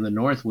tundra in the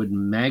north would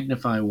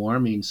magnify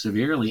warming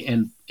severely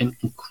and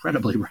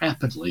incredibly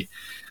rapidly.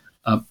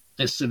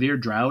 Severe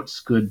droughts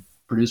could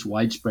produce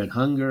widespread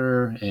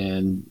hunger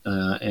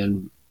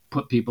and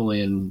put people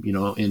in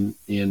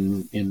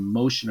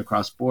motion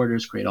across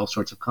borders, create all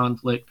sorts of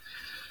conflict.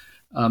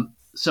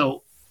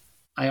 So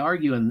I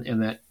argue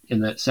in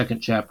that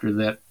second chapter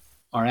that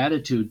our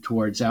attitude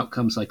towards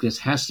outcomes like this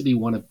has to be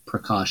one of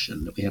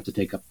precaution, that we have to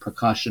take a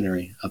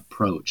precautionary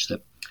approach,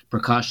 that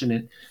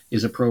precaution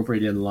is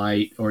appropriate in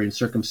light or in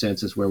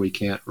circumstances where we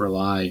can't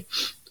rely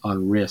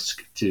on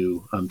risk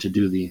to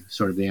do the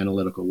sort of the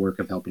analytical work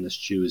of helping us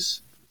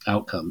choose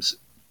outcomes.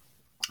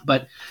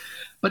 But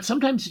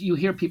sometimes you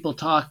hear people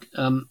talk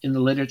in the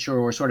literature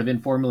or sort of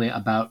informally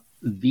about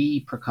the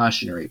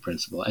precautionary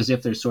principle, as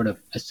if there's sort of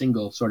a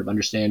single sort of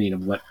understanding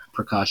of what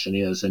precaution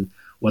is and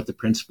what the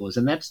principle is.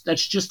 And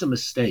that's just a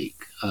mistake.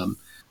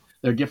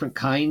 There are different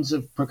kinds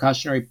of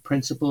precautionary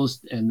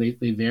principles, and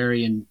they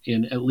vary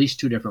in at least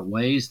two different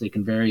ways. They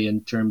can vary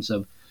in terms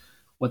of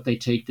what they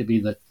take to be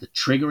the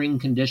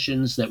triggering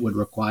conditions that would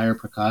require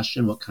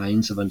precaution, what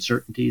kinds of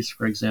uncertainties,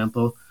 for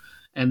example.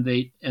 And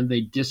they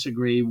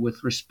disagree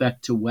with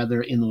respect to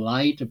whether, in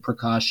light of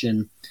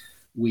precaution,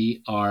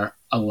 we are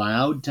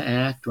allowed to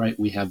act, right?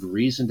 We have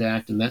reason to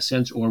act in that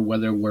sense, or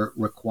whether we're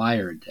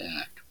required to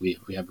act. We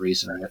have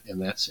reason in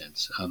that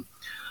sense.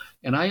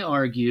 And I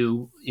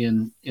argue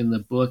in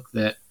the book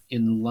that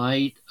in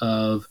light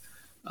of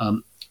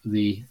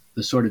the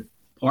sort of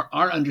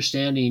our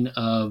understanding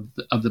of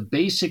the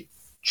basic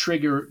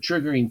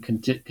triggering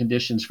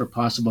conditions for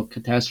possible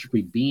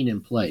catastrophe being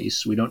in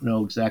place, we don't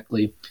know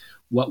exactly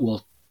what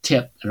will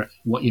tip, or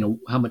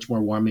how much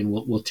more warming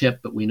will tip,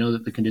 but we know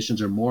that the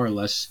conditions are more or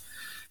less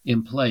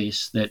in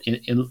place. That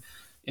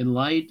in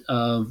light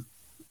of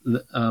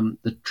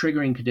the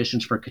triggering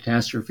conditions for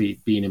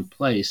catastrophe being in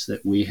place,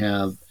 that we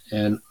have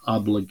an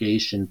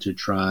obligation to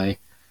try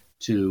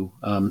to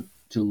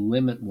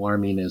limit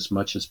warming as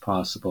much as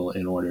possible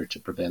in order to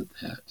prevent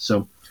that.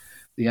 So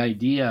the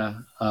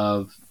idea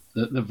of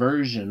the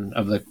version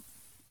of the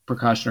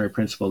precautionary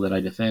principle that I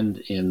defend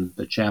in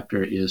the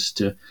chapter is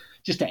to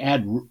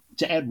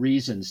add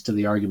reasons to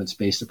the arguments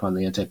based upon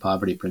the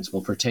anti-poverty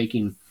principle for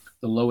taking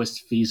the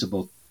lowest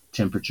feasible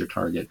temperature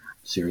target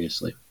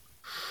seriously.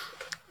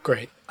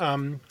 Great.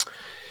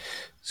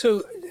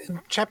 So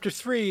chapter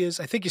 3 is,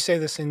 I think you say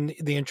this in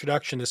the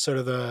introduction, is sort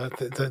of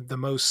the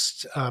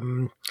most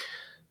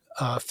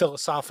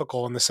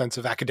philosophical in the sense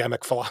of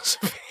academic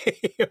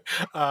philosophy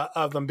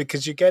of them,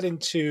 because you get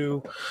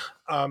into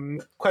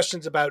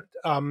questions about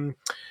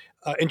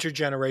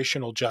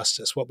intergenerational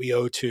justice, what we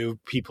owe to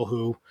people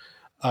who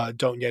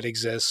don't yet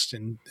exist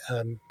and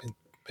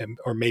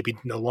or maybe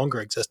no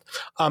longer exist.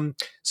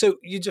 So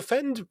you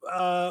defend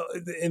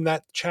in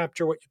that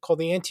chapter what you call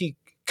the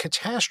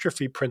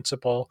anti-catastrophe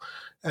principle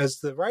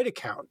as the right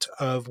account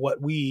of what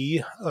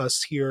we,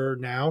 us here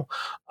now,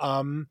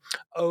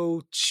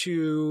 owe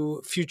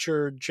to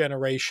future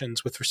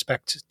generations with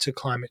respect to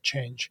climate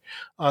change.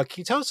 Can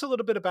you tell us a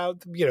little bit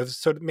about,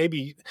 sort of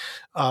maybe,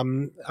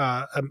 I'm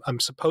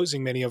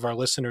supposing many of our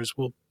listeners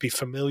will be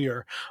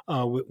familiar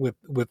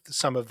with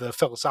some of the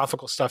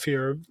philosophical stuff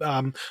here,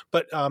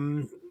 but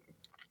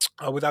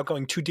without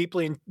going too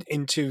deeply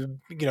into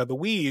the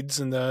weeds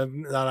and the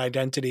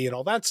non-identity and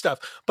all that stuff,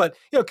 but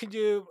could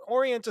you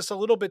orient us a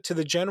little bit to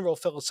the general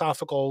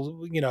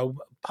philosophical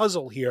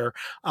puzzle here,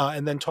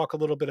 and then talk a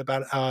little bit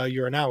about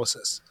your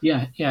analysis?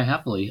 Yeah,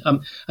 happily.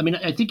 I mean,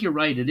 I think you're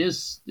right. It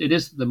is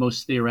the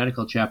most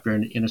theoretical chapter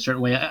in a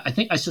certain way.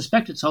 I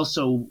suspect it's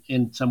also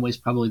in some ways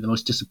probably the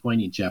most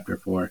disappointing chapter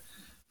for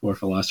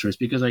philosophers,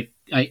 because I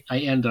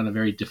end on a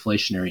very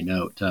deflationary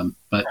note,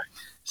 but. Right.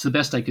 It's the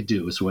best I could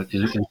do is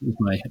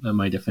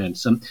my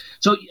defense.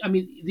 So, I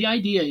mean, the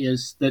idea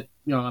is that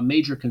a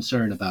major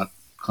concern about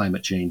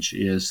climate change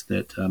is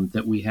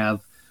that we have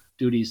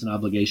duties and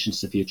obligations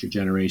to future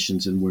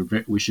generations, and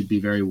we should be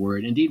very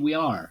worried. Indeed, we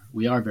are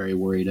very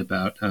worried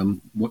about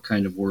what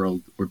kind of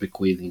world we're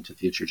bequeathing to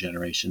future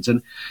generations.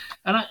 And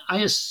I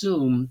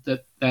assume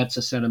that that's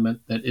a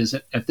sentiment that is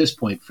at this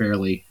point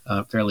fairly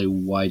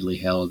widely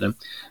held. And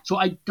so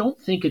I don't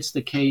think it's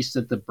the case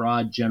that the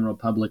broad general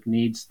public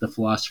needs the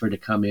philosopher to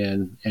come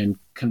in and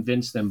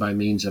convince them by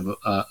means of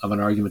an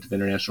argument of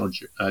international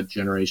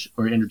generation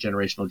or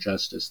intergenerational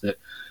justice that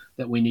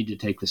we need to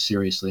take this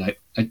seriously.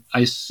 I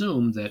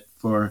assume that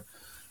for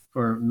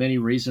many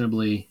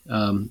reasonably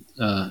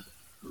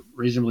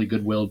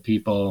good-willed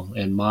people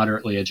and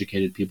moderately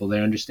educated people, they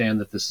understand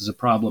that this is a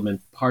problem, and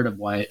part of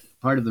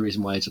part of the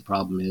reason why it's a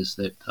problem is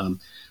that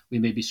we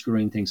may be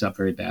screwing things up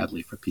very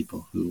badly for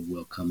people who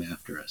will come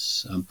after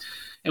us.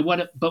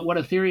 What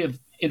a theory of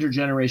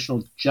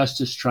intergenerational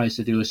justice tries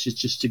to do is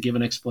just to give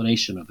an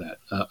explanation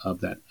of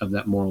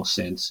that moral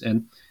sense,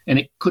 and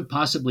it could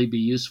possibly be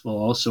useful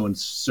also in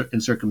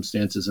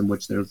circumstances in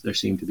which there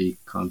seem to be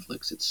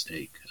conflicts at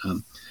stake.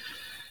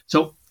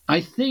 So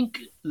I think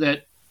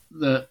that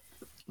the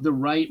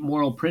right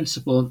moral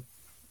principle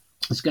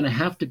is going to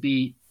have to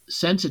be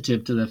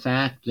sensitive to the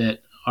fact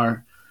that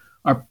our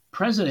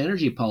present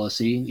energy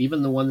policy,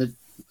 even the one that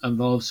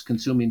involves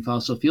consuming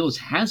fossil fuels,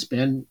 has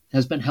been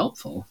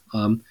helpful.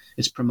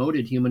 It's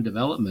promoted human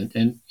development,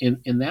 and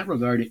in that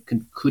regard, it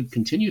could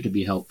continue to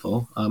be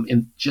helpful.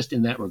 In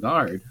that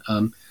regard,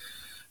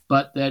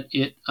 but that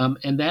it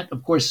and that,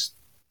 of course,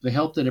 the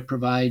help that it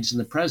provides in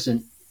the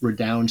present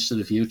redounds to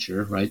the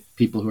future. Right?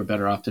 People who are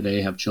better off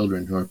today have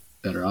children who are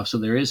better off. So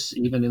there is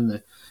even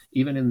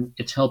in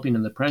its helping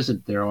in the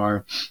present, there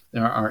are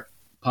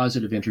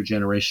positive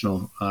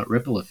intergenerational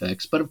ripple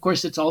effects. But of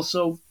course, it's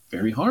also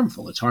very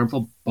harmful. It's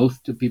harmful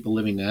both to people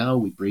living now.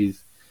 We breathe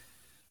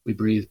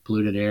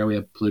polluted air. We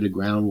have polluted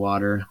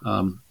groundwater,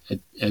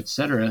 et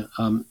cetera.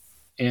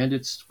 And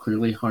it's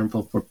clearly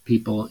harmful for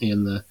people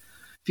in the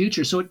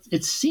future. So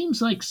it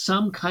seems like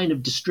some kind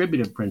of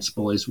distributive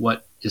principle is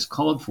what is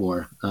called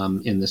for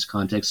in this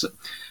context.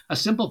 A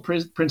simple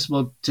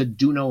principle to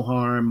do no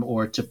harm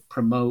or to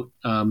promote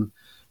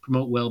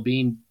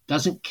well-being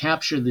doesn't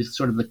capture the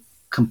sort of the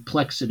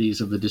complexities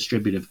of the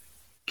distributive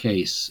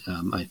case,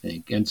 I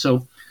think. And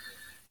so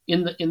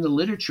in the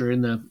literature,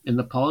 in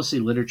the policy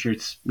literature,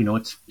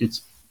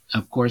 it's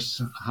of course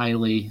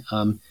highly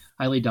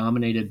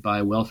dominated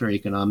by welfare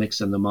economics,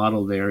 and the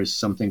model there is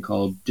something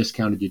called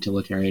discounted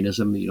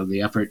utilitarianism.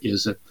 The effort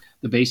is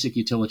the basic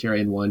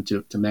utilitarian one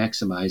to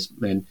maximize,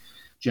 and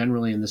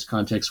generally in this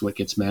context, what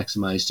gets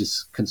maximized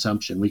is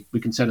consumption.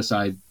 We can set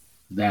aside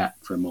that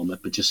for a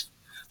moment, but just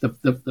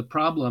the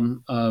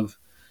problem of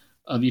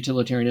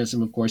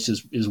utilitarianism, of course,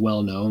 is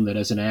well known. That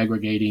as an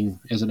aggregating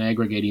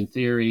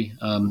theory,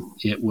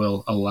 it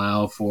will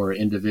allow for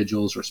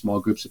individuals or small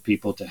groups of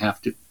people to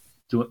have to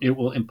it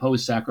will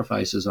impose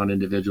sacrifices on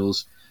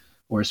individuals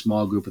or a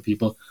small group of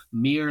people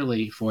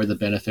merely for the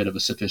benefit of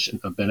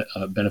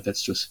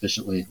benefits to a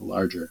sufficiently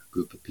larger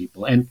group of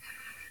people. And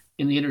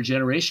in the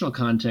intergenerational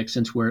context,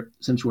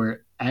 since we're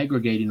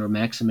aggregating or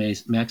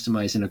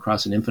maximizing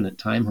across an infinite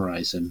time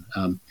horizon,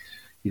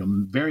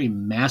 very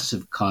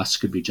massive costs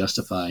could be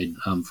justified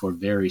for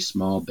very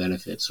small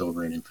benefits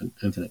over an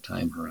infinite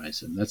time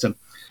horizon.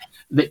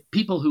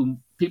 People who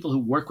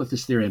work with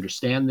this theory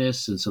understand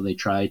this, and so they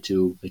try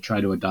to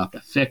adopt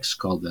a fix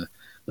called the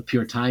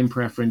pure time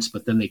preference,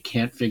 but then they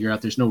can't figure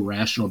out, there's no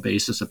rational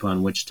basis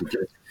upon which to do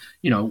it.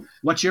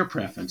 What's your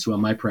preference? Well,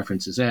 my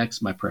preference is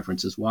X, my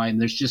preference is Y, and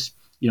there's just,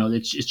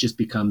 it just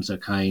becomes a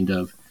kind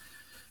of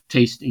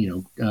taste,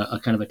 a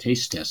kind of a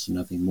taste test and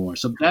nothing more.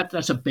 So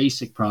that's a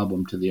basic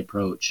problem to the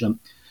approach.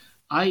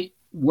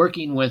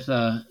 Working with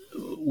a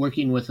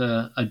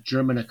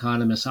German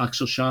economist,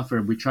 Axel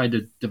Schaffer, we tried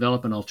to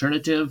develop an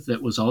alternative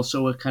that was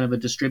also a kind of a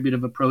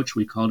distributive approach.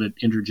 We called it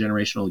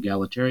intergenerational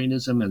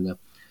egalitarianism,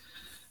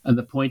 and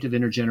the point of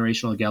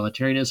intergenerational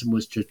egalitarianism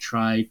was to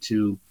try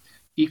to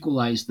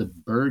equalize the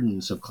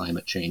burdens of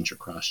climate change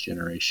across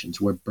generations,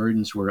 where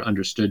burdens were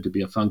understood to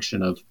be a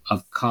function of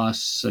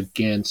costs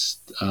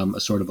against a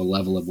sort of a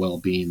level of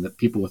well-being, that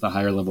people with a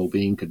higher level of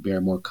being could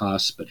bear more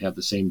costs but have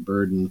the same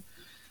burden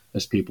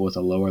as people with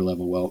a lower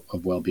level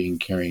of well-being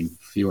carrying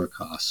fewer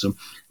costs. So it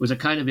was a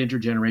kind of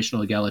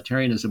intergenerational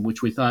egalitarianism,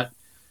 which we thought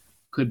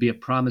could be a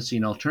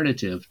promising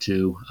alternative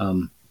to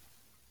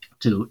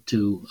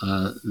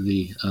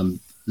the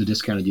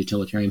discounted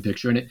utilitarian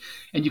picture, and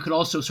you could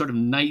also sort of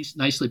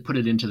nicely put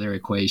it into their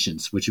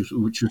equations, which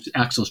was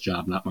Axel's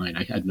job, not mine.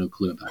 I had no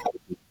clue about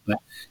it,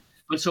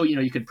 but so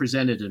you could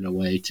present it in a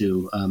way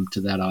to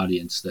that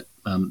audience that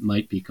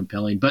might be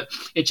compelling. But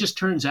it just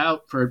turns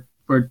out, for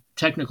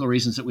technical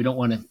reasons that we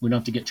don't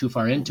have to get too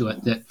far into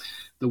it, that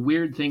the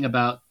weird thing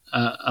about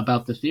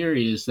the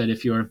theory is that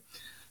if you're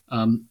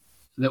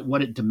that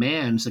what it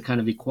demands, the kind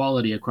of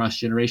equality across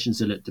generations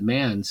that it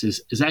demands,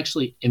 is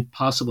actually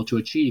impossible to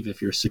achieve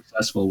if you're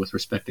successful with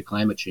respect to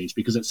climate change,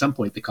 because at some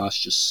point the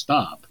costs just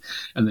stop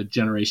and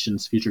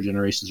future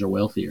generations are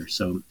wealthier.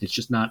 So it's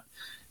just not,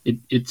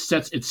 it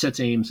sets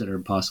aims that are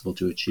impossible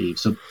to achieve.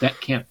 So that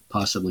can't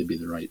possibly be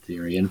the right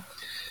theory. And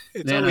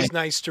it's always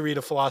nice to read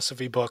a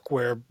philosophy book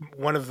where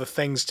one of the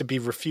things to be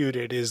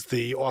refuted is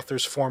the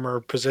author's former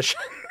position.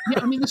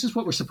 Yeah, this is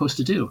what we're supposed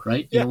to do,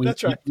 right? Yeah,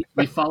 that's right.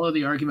 We follow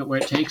the argument where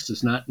it takes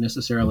us, not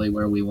necessarily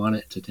where we want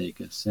it to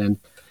take us. And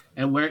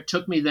where it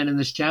took me then in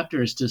this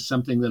chapter is to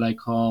something that I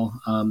call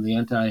the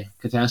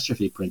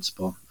anti-catastrophe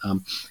principle.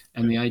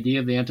 And the idea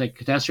of the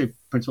anti-catastrophe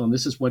principle, and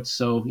this is what's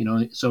so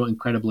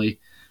incredibly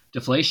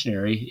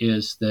deflationary,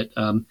 is that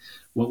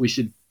what we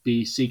should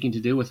be seeking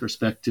to do with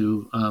respect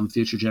to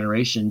future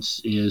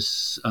generations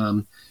is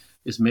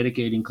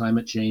mitigating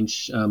climate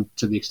change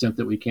to the extent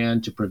that we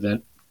can, to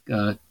prevent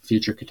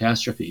future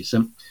catastrophes.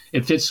 And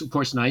it fits, of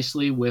course,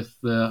 nicely with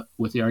the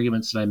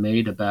arguments that I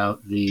made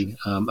about the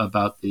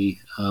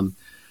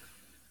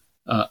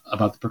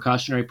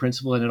precautionary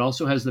principle, and it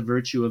also has the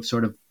virtue of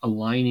sort of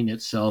aligning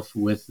itself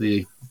with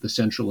the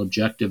central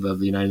objective of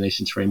the United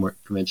Nations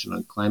Framework Convention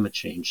on Climate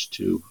Change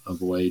to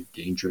avoid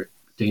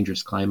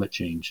dangerous climate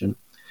change. And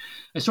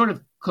I sort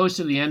of close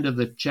to the end of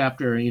the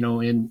chapter,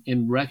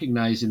 in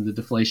recognizing the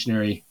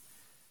deflationary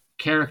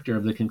character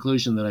of the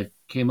conclusion that I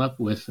came up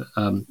with.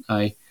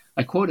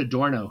 I quote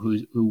Adorno,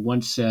 who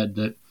once said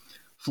that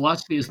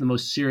philosophy is the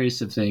most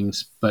serious of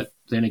things, but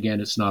then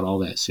again, it's not all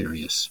that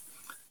serious.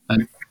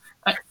 And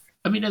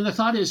and the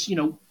thought is,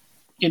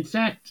 in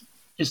fact,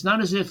 it's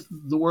not as if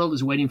the world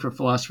is waiting for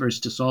philosophers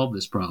to solve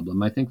this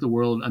problem. I think the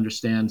world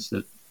understands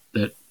that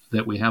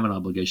we have an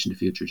obligation to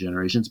future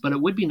generations, but it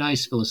would be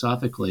nice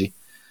philosophically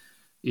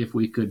if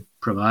we could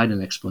provide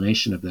an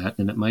explanation of that,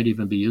 and it might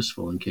even be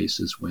useful in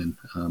cases when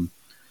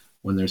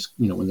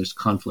there's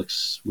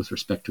conflicts with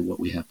respect to what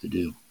we have to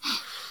do.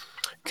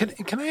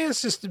 Can I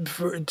ask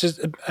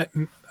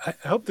I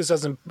hope this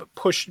doesn't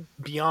push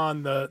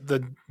beyond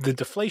the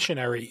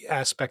deflationary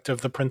aspect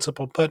of the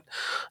principle, but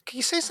can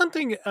you say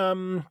something?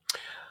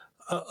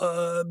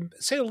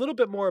 Say a little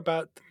bit more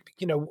about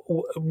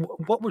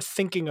what we're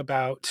thinking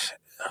about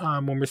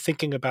when we're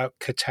thinking about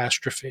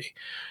catastrophe.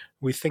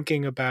 We're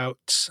thinking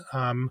about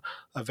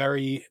a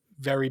very,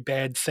 very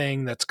bad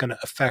thing that's going to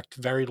affect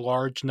very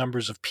large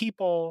numbers of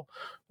people,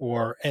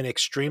 or an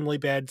extremely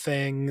bad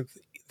thing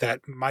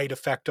that might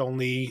affect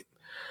only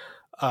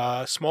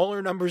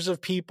smaller numbers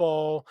of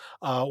people,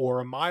 or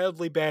a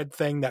mildly bad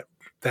thing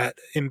that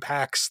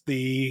impacts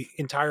the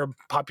entire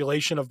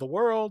population of the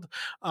world.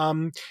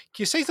 Can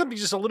you say something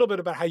just a little bit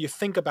about how you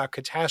think about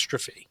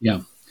catastrophe?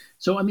 Yeah.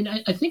 So,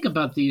 I think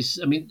about these.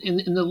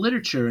 In the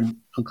literature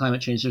on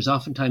climate change, there's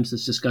oftentimes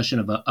this discussion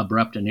of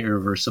abrupt and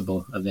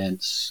irreversible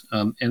events,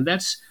 and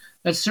that's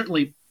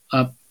certainly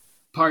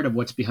part of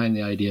what's behind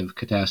the idea of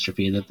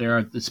catastrophe. That there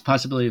are this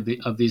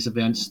possibility of these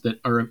events that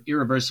are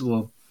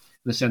irreversible in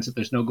the sense that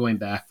there's no going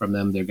back from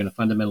them. They're going to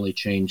fundamentally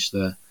change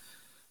the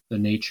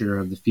nature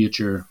of the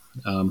future.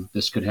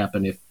 This could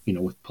happen if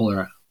with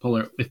polar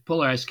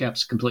ice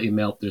caps completely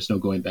melt. There's no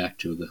going back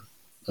to the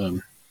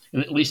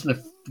and at least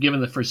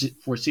given the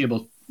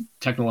foreseeable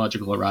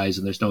technological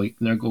horizon, there's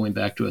no going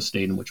back to a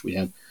state in which we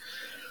have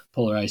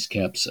polar ice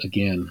caps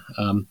again.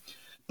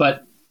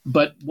 But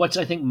what's,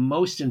 I think,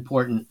 most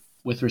important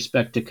with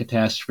respect to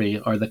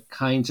catastrophe are the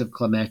kinds of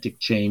climatic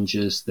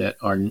changes that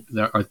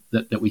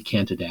we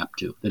can't adapt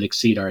to, that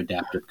exceed our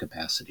adaptive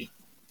capacity.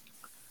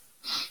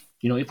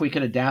 If we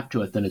can adapt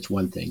to it, then it's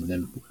one thing.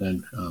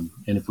 And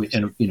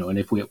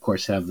if we of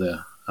course have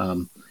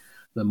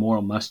the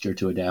moral muster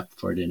to adapt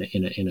for it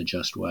in a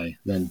just way,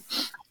 then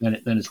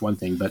it's one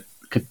thing. But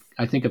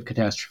I think of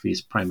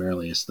catastrophes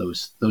primarily as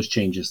those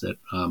changes that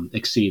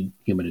exceed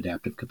human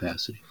adaptive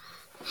capacity.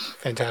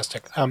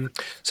 Fantastic.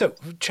 So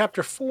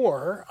chapter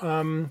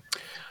 4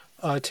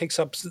 takes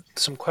up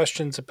some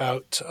questions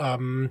about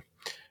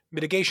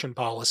mitigation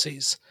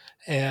policies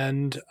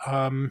and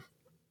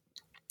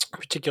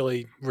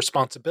particularly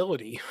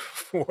responsibility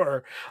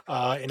for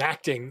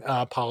enacting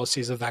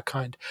policies of that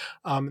kind.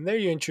 And there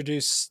you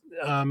introduce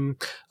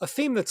a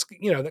theme that's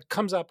that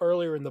comes up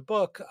earlier in the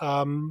book,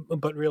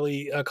 but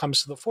really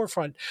comes to the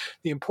forefront: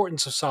 the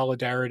importance of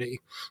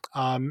solidarity.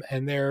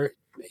 And there,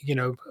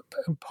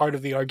 part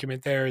of the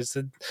argument there is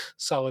that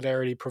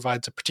solidarity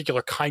provides a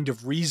particular kind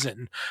of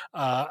reason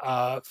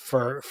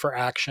for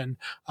action,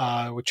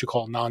 which you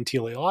call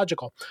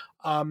non-teleological.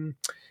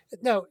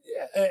 Now,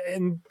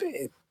 and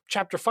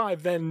Chapter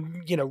 5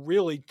 then,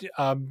 really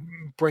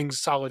brings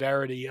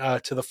solidarity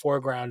to the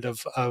foreground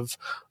of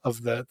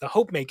the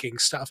hope-making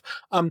stuff.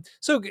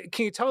 So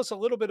can you tell us a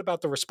little bit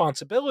about the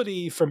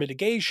responsibility for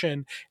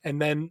mitigation,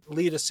 and then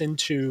lead us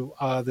into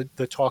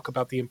the talk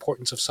about the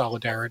importance of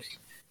solidarity?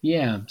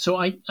 Yeah. So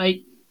I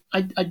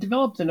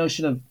developed the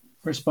notion of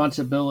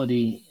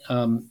responsibility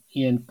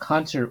in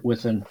concert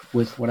with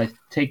what I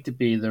take to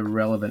be the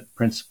relevant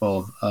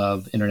principle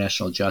of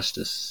international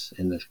justice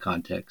in this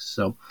context.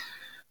 So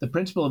the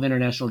principle of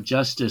international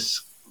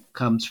justice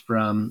comes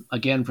from the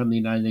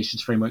United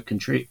Nations Framework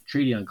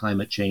Treaty on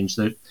Climate Change.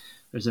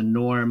 There's a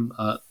norm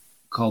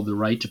called the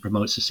right to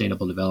promote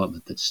sustainable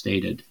development that's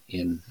stated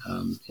in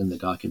the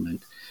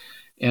document.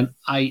 And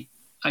I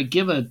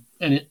give an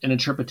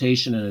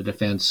interpretation and a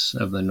defense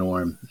of the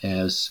norm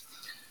as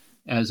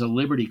a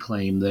liberty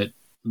claim that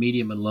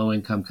medium and low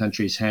income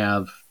countries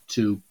have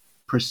to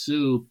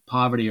pursue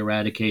poverty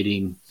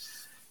eradicating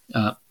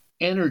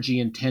energy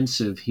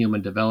intensive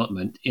human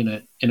development in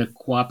a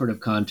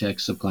cooperative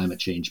context of climate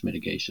change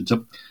mitigation.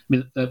 So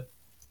the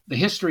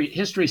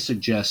history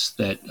suggests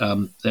that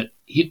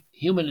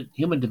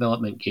human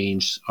development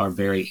gains are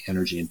very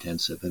energy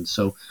intensive, and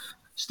so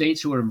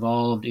states who are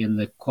involved in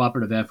the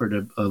cooperative effort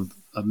of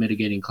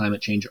mitigating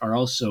climate change are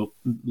also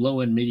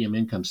low and medium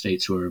income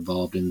states who are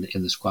involved in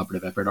this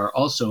cooperative effort are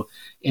also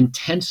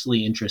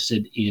intensely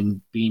interested in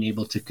being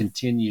able to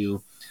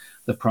continue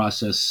the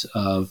process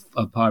of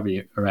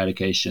poverty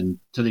eradication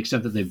to the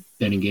extent that they've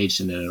been engaged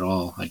in it at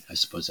all. I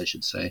suppose I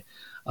should say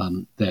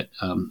that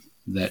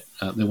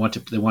they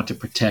want to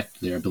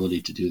protect their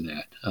ability to do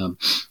that.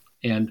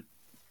 And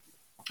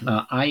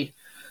I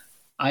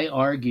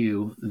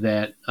argue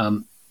that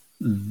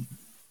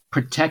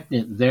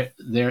protecting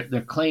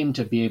their claim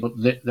to be able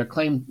their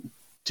claim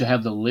to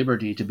have the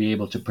liberty to be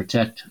able to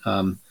protect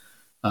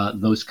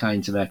those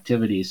kinds of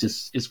activities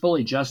is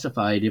fully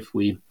justified if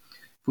we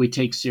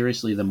take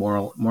seriously the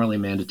morally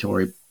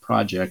mandatory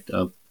project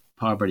of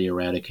poverty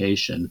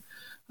eradication.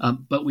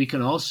 But we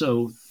can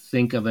also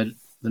think of it,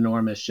 the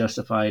norm, as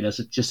justified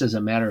just as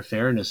a matter of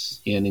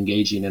fairness in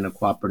engaging in a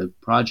cooperative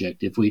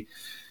project.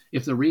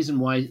 If the reason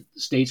why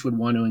states would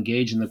want to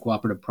engage in the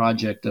cooperative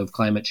project of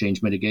climate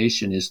change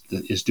mitigation is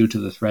due to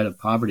the threat of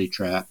poverty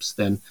traps,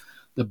 then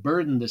the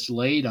burden that's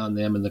laid on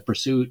them in the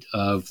pursuit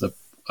of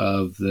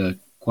the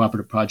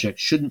cooperative project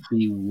shouldn't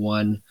be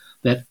one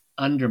that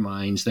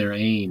undermines their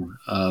aim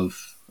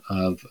of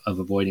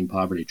avoiding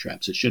poverty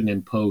traps. It shouldn't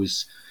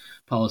impose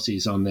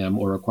policies on them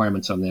or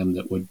requirements on them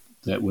that would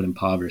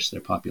impoverish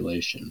their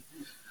population.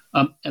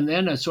 And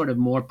then a sort of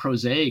more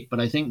prosaic, but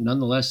I think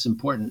nonetheless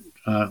important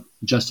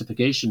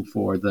justification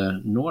for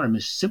the norm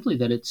is simply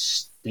that it's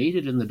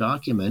stated in the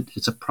document.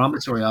 It's a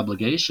promissory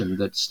obligation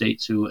that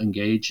states who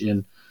engage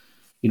in,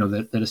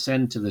 that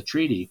ascend to the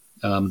treaty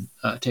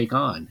take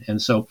on.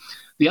 And so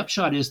the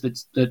upshot is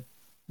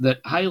that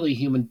highly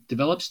human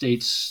developed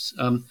states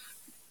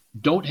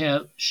don't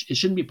have, it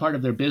shouldn't be part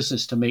of their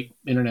business to make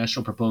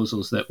international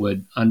proposals that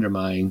would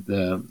undermine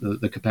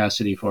the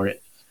capacity for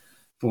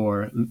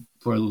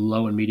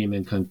low and medium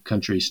income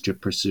countries to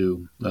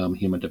pursue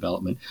human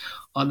development.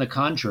 On the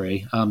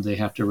contrary, they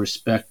have to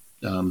respect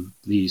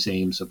these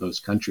aims of those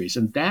countries.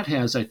 And that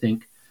has, I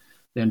think,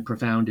 then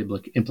profound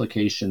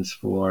implications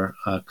for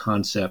a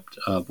concept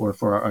of, or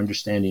for our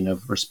understanding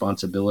of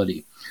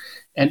responsibility.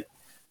 And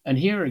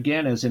here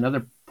again, as in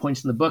other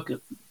points in the book,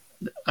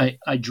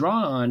 I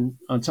draw on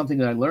something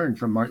that I learned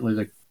from Martin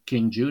Luther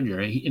King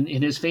Jr.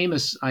 In his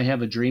famous "I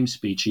Have a Dream"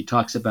 speech, he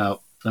talks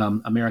about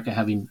America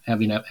having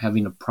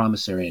a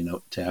promissory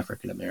note to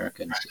African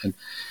Americans. And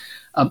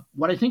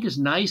what I think is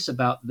nice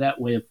about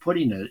that way of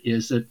putting it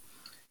is that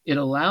it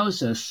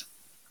allows us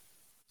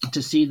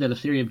to see that a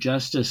theory of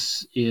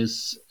justice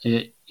is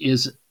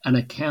an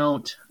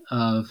account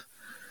of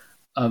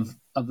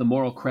the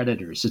moral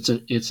creditors.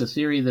 It's a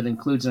theory that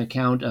includes an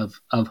account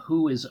of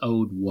who is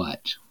owed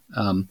what,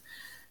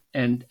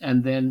 and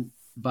then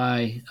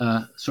by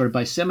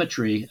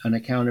symmetry, an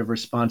account of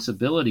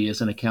responsibility is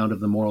an account of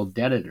the moral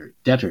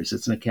debtors.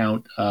 It's an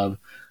account of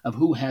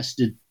who has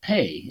to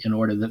pay in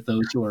order that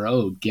those who are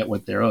owed get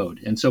what they're owed.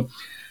 And so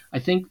I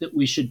think that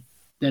we should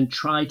then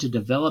try to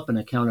develop an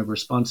account of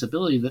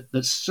responsibility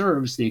that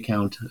serves the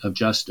account of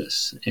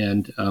justice.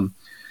 And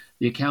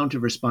the account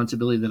of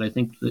responsibility that I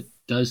think that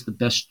does the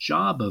best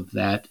job of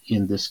that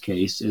in this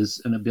case is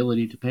an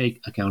ability to pay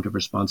account of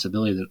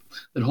responsibility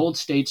that holds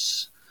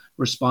states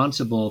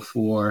responsible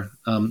for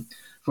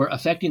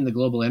affecting the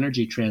global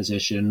energy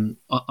transition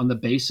on the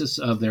basis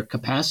of their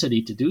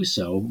capacity to do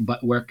so,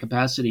 but where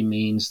capacity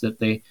means that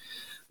they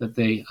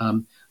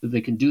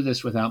can do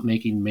this without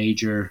making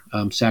major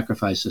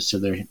sacrifices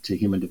to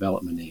human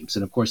development aims.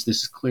 And of course,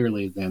 this is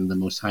clearly then the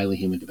most highly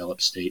human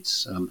developed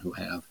states who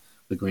have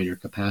the greater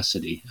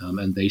capacity,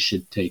 and they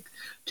should take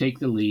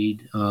the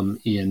lead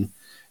in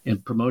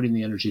promoting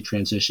the energy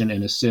transition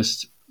and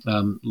assist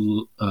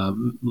low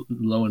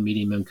and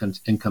medium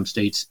income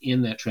states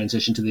in that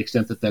transition to the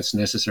extent that that's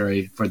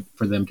necessary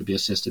for them to be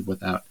assisted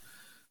without,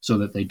 so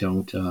that they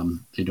don't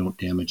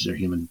damage their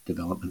human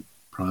development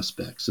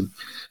prospects. And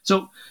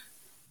so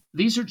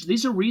these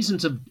are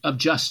reasons of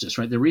justice,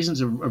 right? They're reasons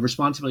of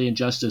responsibility and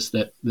justice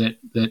that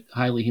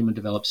highly human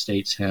developed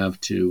states have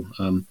to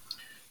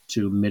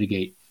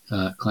mitigate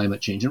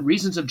climate change. And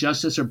reasons of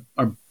justice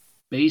are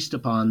based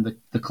upon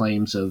the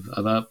claims of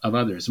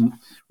others. And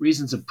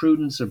reasons of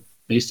prudence are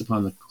based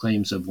upon the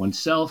claims of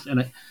oneself.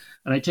 And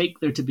I take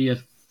there to be a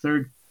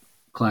third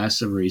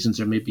class of reasons,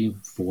 or maybe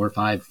 4 or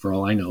 5 for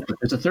all I know, but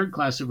there's a third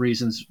class of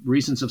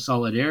reasons of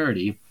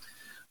solidarity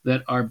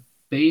that are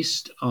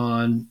based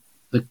on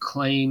the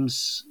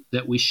claims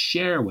that we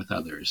share with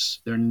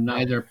others. They're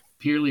neither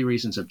purely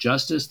reasons of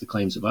justice, the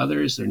claims of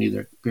others. They're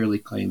neither purely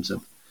claims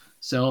of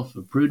self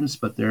or prudence,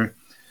 but they're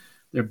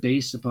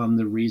based upon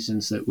the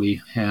reasons that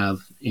we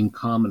have in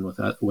common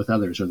with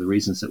others, or the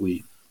reasons that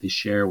we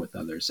share with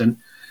others. And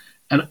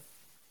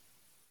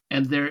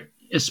they're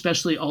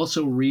especially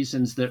also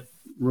reasons that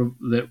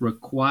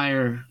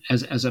require,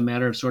 as a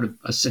matter of sort of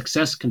a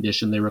success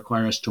condition, they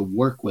require us to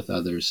work with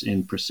others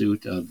in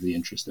pursuit of the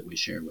interests that we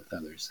share with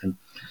others. And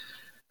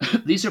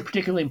these are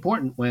particularly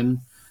important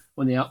when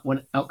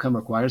outcome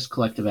requires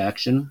collective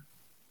action,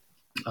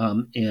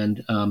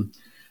 and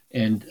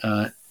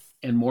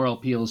moral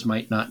appeals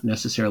might not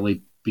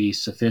necessarily be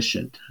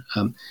sufficient.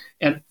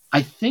 And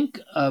I think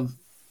of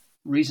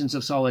reasons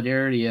of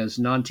solidarity as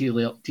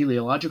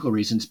non-teleological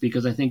reasons,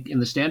 because I think in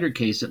the standard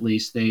case, at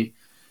least, they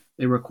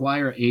they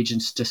require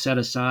agents to set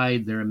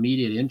aside their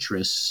immediate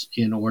interests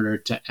in order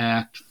to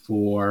act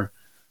for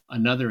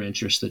another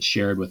interest that's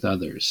shared with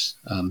others.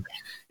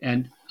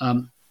 And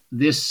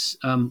this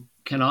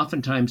can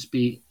oftentimes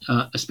be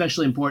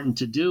especially important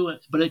to do,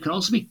 but it can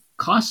also be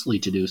costly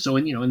to do. So,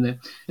 in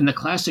the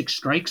classic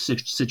strike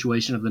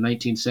situation of the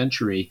 19th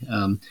century,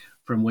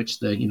 from which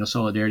the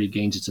solidarity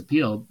gains its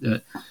appeal,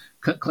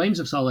 claims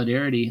of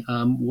solidarity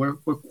were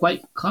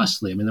quite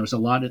costly. I mean, there was a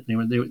lot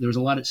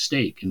at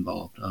stake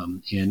involved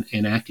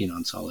in acting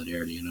on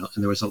solidarity, and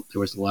there was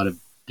a lot of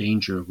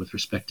danger with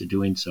respect to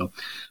doing so.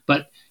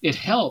 But it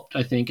helped,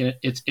 I think, and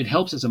it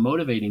helps as a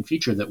motivating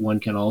feature that one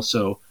can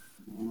also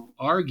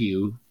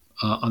argue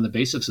on the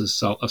basis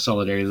of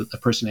solidarity that the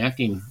person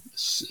acting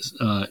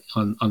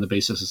on the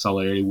basis of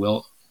solidarity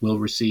will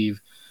receive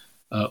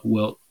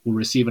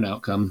an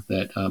outcome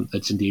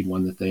that's indeed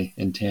one that they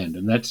intend,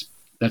 and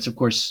that's of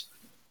course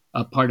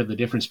a part of the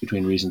difference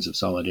between reasons of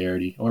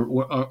solidarity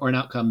or an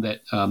outcome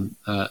that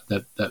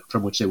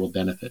from which they will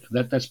benefit.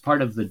 That's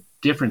part of the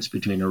difference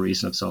between a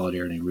reason of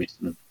solidarity and a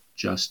reason of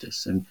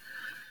justice. And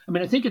I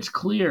mean, I think it's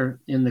clear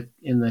in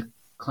the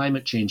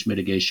climate change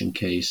mitigation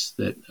case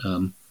that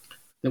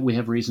we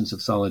have reasons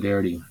of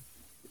solidarity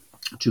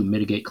to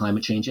mitigate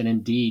climate change and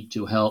indeed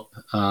to help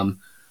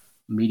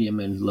medium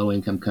and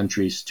low-income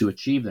countries to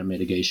achieve their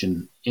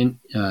mitigation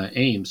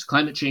aims.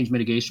 Climate change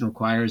mitigation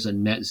requires a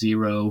net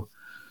zero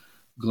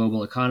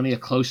global economy. A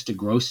close to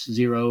gross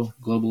zero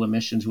global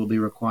emissions will be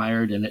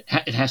required, and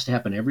it has to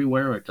happen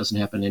everywhere, or it doesn't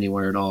happen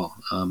anywhere at all.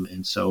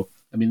 And so,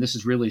 I mean, this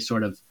is really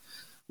sort of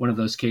one of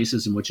those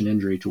cases in which an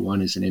injury to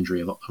one is an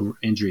injury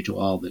to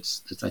all.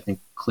 That's I think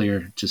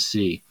clear to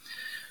see.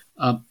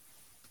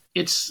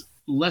 It's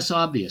less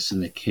obvious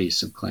in the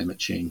case of climate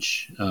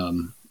change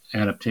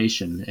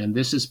adaptation, and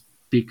this is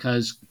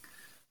because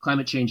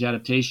climate change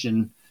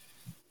adaptation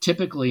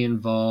typically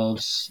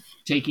involves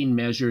taking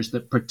measures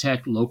that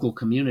protect local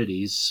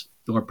communities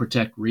or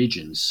protect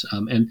regions.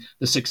 And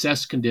the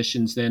success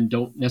conditions then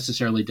don't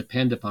necessarily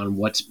depend upon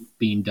what's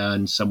being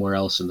done somewhere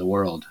else in the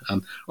world,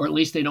 or at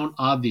least they don't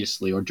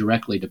obviously or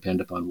directly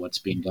depend upon what's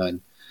being done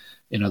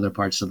in other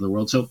parts of the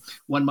world. So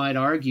one might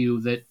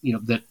argue that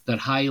that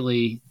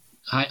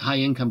high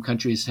income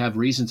countries have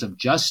reasons of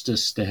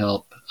justice to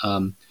help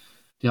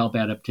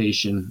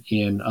adaptation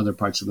in other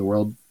parts of the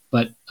world,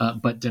 but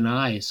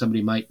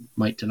somebody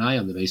might deny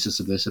on the basis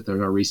of this that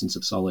there are reasons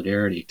of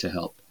solidarity to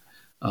help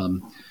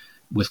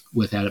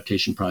with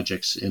adaptation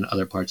projects in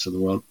other parts of the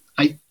world.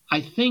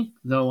 I think,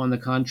 though, on the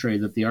contrary,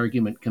 that the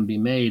argument can be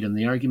made, and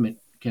the argument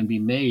can be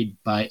made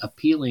by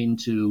appealing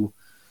to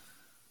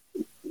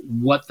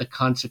what the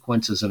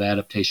consequences of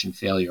adaptation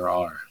failure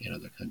are in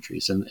other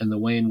countries, and the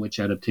way in which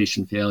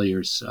adaptation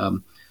failures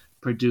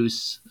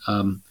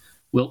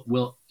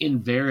will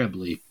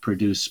invariably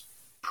produce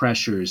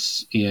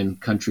pressures in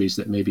countries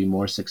that may be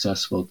more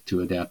successful to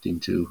adapting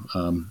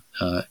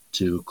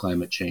to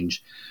climate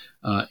change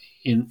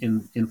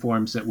in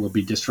forms that will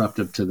be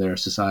disruptive to their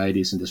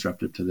societies and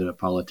disruptive to their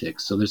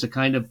politics. So there's a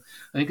kind of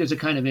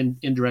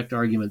indirect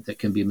argument that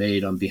can be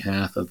made on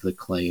behalf of the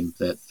claim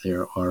that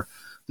there are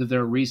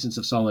reasons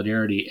of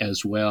solidarity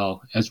as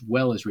well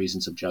as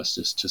reasons of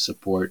justice to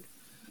support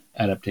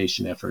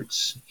adaptation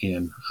efforts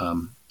in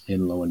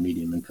low and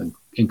medium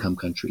income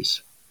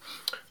countries.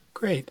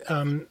 Great.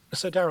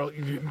 So, Darrel,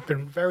 you've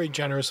been very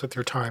generous with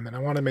your time, and I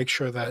want to make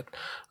sure that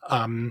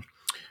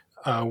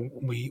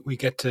we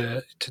get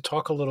to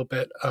talk a little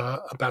bit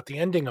about the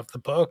ending of the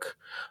book,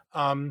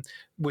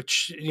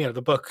 which,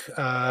 the book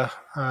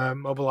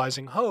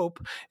Mobilizing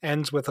Hope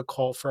ends with a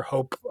call for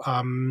hope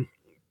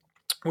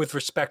with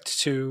respect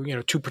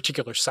to, two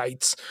particular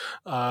sites,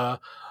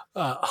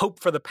 hope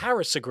for the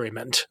Paris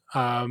Agreement,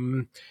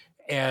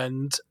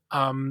 and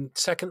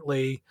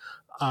secondly,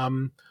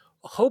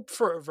 hope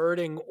for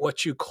averting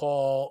what you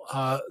call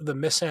the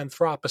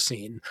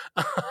misanthropocene.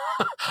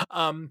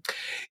 Can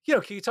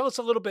you tell us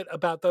a little bit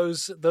about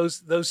those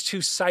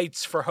two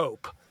sites for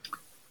hope?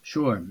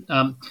 Sure.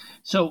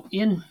 So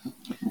in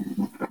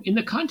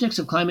the context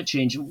of climate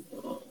change,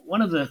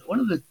 one of the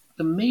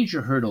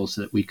major hurdles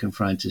that we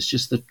confront is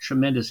just the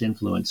tremendous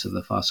influence of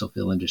the fossil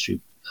fuel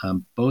industry,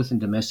 both in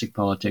domestic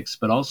politics,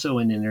 but also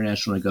in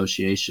international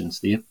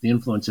negotiations. The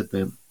influence that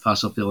the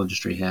fossil fuel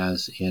industry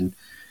has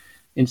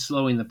in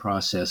slowing the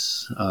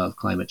process of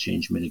climate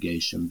change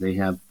mitigation. They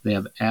have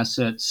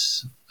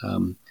assets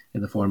in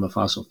the form of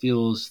fossil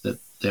fuels that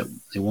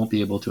they won't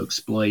be able to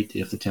exploit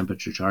if the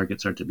temperature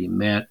targets are to be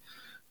met.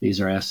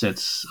 These are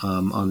assets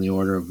on the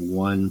order of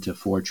 $1 to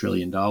 $4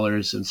 trillion,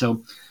 and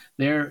so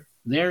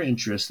their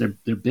interest,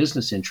 their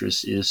business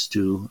interest, is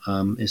to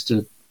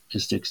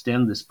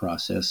extend this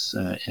process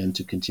and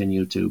to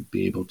continue to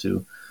be able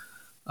to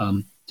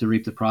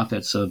reap the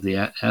profits of the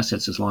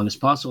assets as long as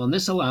possible. And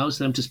this allows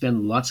them to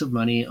spend lots of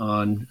money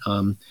on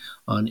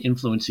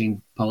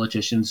influencing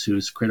politicians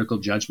whose critical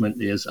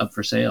judgment is up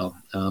for sale.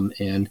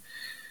 And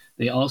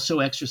they also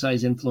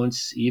exercise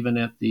influence even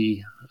at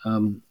the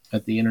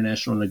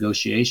international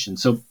negotiation.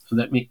 So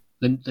that means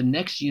the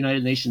next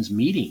United Nations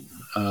meeting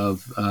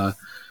of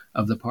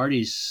the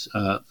parties,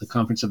 the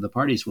Conference of the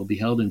Parties, will be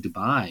held in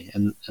Dubai,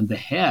 and the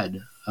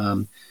head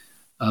of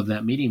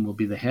that meeting will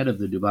be the head of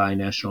the Dubai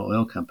National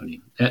Oil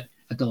Company. At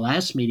the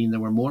last meeting, there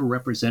were more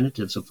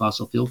representatives of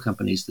fossil fuel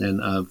companies than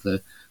of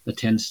the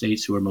 10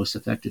 states who are most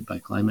affected by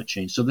climate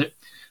change. So the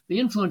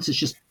influence is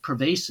just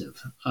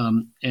pervasive,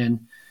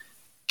 and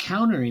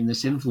countering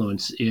this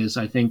influence is,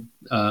 I think,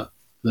 the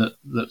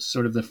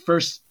sort of the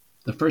first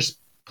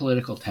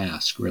political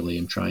task, really,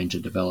 in trying to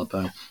develop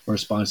a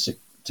response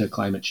to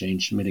climate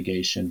change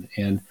mitigation.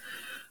 And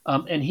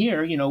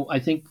here, I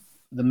think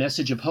the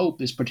message of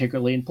hope is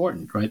particularly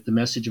important, right? The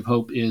message of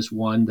hope is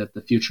one that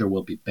the future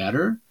will be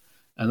better,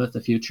 and that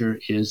the future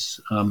is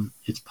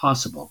it's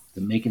possible.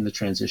 That making the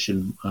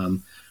transition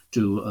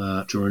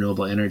to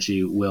renewable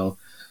energy will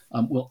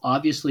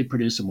obviously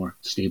produce a more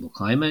stable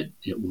climate.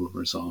 It will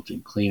result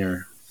in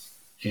cleaner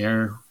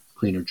air,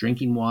 cleaner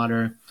drinking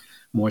water,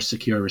 more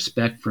secure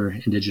respect for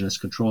indigenous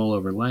control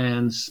over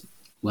lands,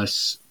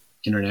 less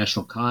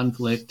international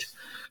conflict,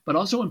 but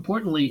also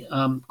importantly,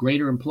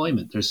 greater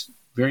employment. There's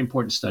very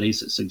important studies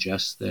that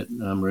suggest that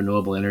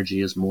renewable energy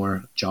is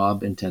more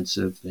job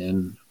intensive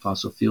than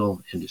fossil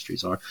fuel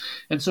industries are.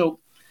 And so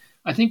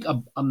I think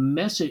a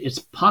message, it's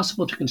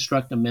possible to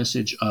construct a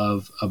message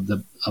of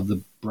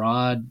the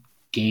broad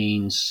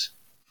gains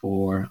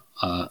for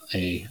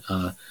a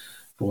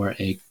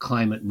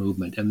climate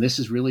movement. And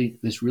this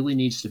really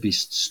needs to be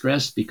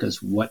stressed,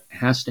 because what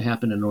has to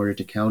happen in order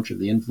to counter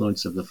the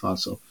influence of the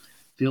fossil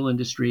fuel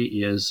industry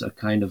is a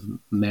kind of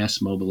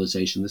mass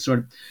mobilization.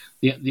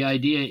 The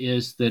idea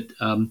is that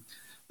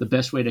the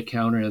best way to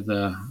counter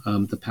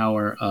the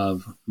power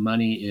of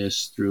money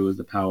is through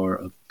the power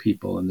of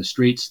people in the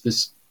streets.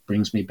 This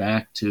brings me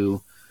back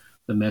to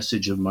the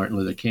message of Martin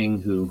Luther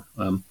King, who,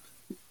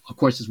 of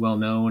course, is well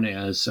known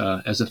as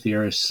a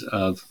theorist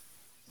of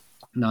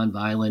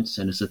nonviolence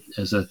and as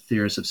a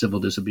theorist of civil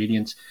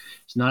disobedience.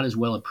 He's not as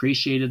well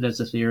appreciated as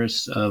a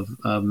theorist of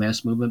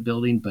mass movement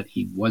building, but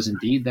he was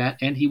indeed that,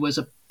 and he was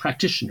a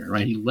practitioner,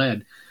 right? He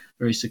led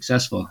very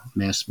successful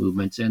mass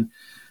movements,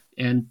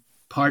 and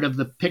part of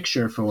the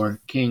picture for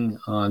King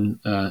on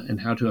and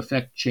how to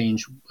affect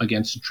change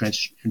against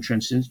entrenched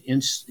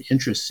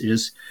interests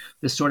is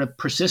this sort of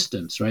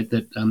persistence, right?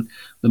 That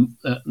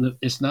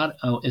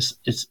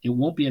it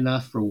won't be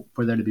enough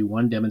for there to be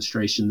one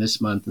demonstration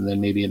this month and then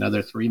maybe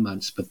another 3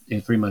 months, but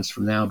 3 months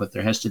from now. But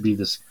there has to be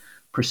this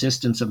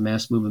persistence of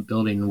mass movement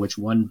building in which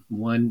one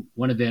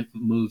event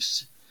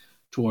moves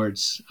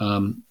towards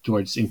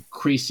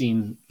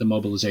increasing the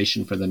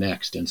mobilization for the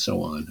next, and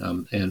so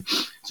on. And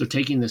so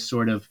taking this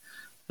sort of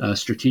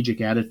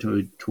strategic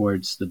attitude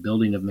towards the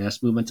building of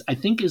mass movements, I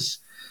think is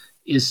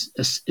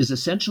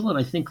essential, and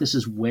I think this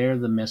is where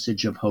the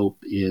message of hope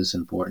is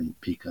important,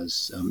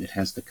 because it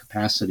has the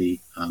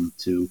capacity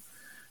to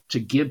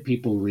give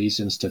people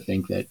reasons to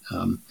think that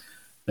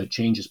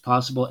change is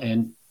possible.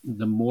 And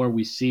the more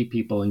we see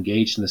people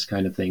engaged in this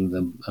kind of thing,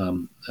 the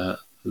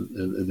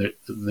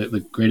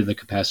greater the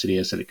capacity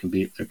is that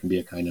there can be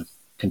a kind of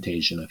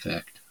contagion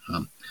effect.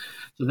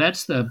 So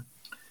that's the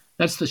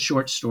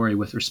short story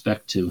with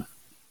respect to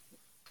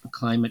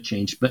climate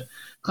change. But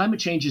climate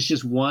change is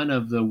just one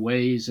of the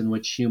ways in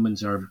which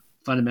humans are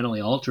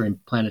fundamentally altering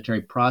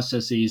planetary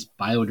processes.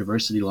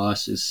 Biodiversity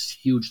loss is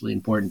hugely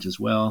important as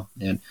well,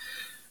 and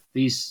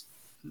these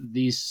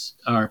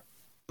are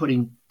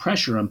putting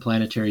pressure on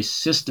planetary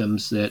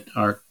systems that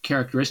are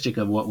characteristic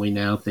of what we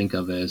now think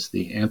of as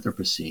the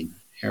Anthropocene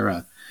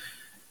era.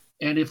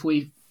 And if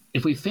we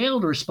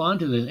fail to respond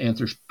to the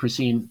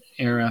Anthropocene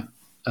era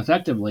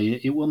effectively,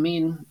 it will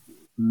mean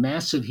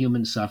massive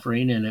human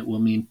suffering, and it will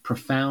mean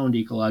profound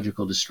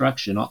ecological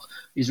destruction.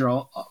 These are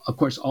all, of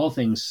course, all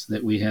things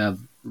that we have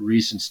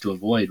reasons to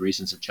avoid: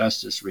 reasons of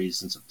justice,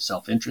 reasons of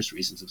self-interest,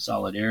 reasons of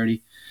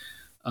solidarity.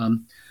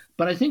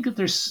 But I think that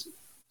there's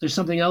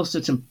something else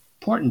that's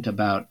important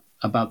about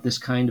this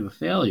kind of a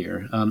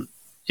failure.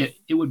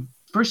 It would,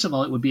 first of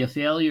all, it would be a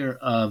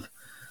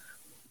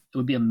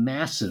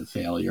massive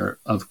failure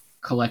of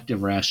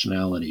collective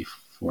rationality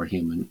for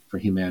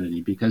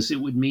humanity, because it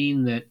would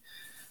mean that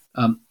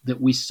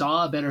we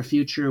saw a better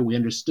future, we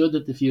understood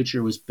that the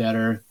future was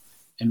better,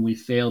 and we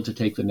failed to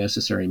take the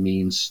necessary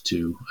means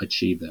to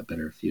achieve that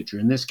better future.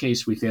 In this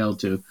case, we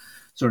failed to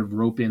sort of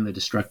rope in the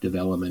destructive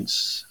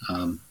elements,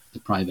 the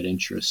private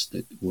interests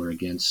that were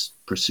against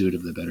pursuit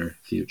of the better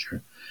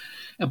future.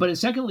 But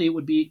secondly, it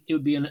would be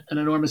an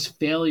enormous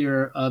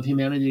failure of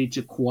humanity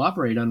to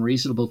cooperate on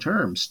reasonable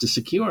terms to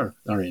secure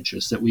our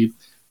interests, that we've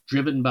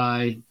driven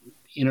by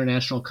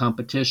international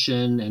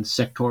competition and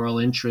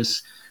sectoral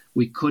interests.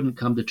 We couldn't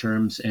come to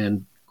terms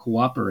and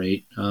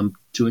cooperate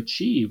to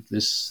achieve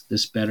this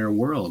better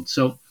world.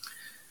 So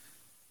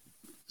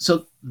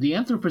the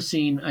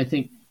Anthropocene, I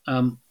think,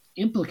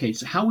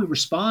 implicates how we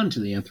respond to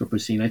the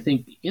Anthropocene. I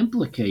think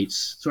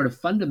implicates sort of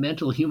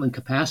fundamental human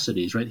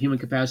capacities, right? Human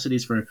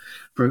capacities for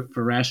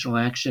rational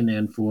action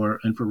and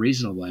for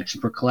reasonable action,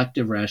 for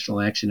collective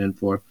rational action, and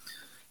for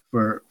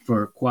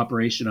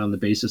cooperation on the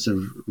basis of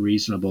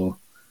reasonable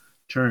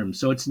terms.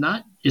 So it's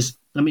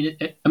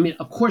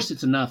Of course,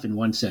 it's enough in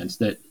one sense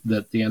that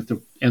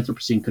the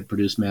Anthropocene could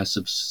produce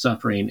massive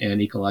suffering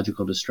and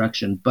ecological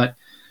destruction, but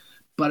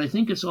I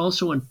think it's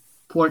also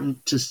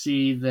important to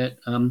see that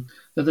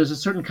that there's a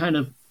certain kind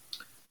of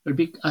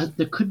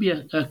there could be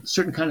a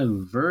certain kind of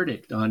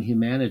verdict on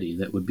humanity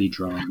that would be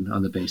drawn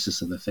on the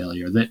basis of the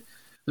failure. That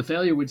the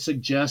failure would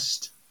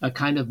suggest a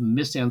kind of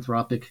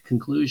misanthropic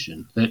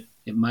conclusion that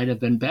it might have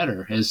been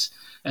better, as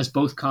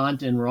both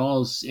Kant and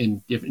Rawls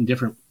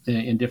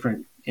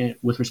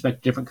with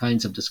respect to different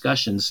kinds of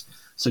discussions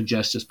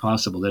suggest as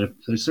possible. That if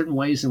there's certain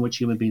ways in which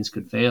human beings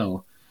could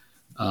fail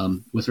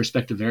with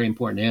respect to very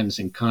important ends.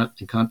 In Kant,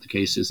 the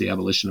case is the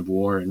abolition of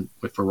war, and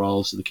for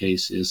Rawls, the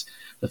case is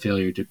the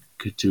failure to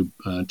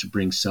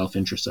bring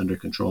self-interest under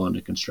control and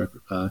to construct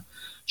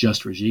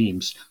just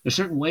regimes. There's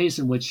certain ways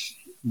in which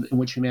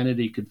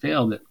humanity could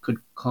fail that could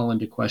call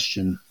into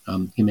question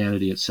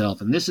humanity itself,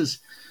 and this is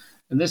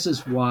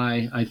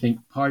why I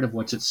think part of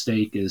what's at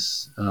stake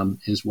is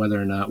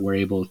whether or not we're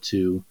able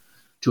to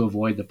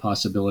avoid the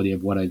possibility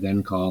of what I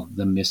then call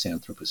the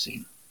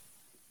misanthropocene.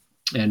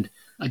 And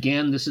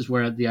again, this is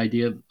where the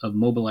idea of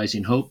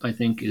mobilizing hope, I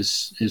think,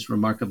 is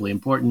remarkably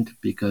important,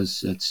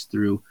 because it's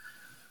through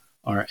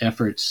our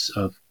efforts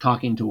of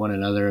talking to one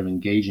another, of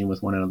engaging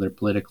with one another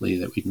politically,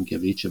 that we can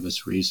give each of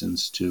us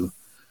reasons to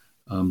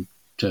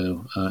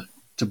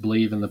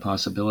believe in the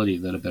possibility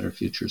that a better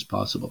future is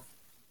possible.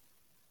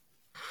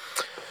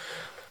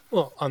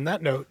 Well, on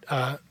that note,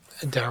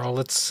 Darrel,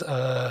 let's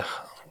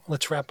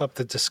wrap up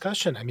the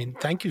discussion. I mean,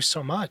 thank you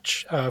so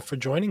much for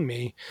joining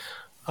me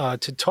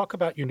to talk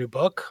about your new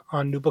book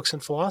on New Books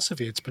in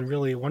Philosophy. It's been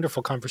really a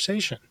wonderful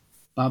conversation.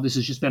 Bob, this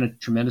has just been a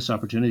tremendous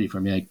opportunity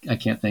for me. I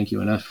can't thank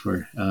you enough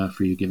for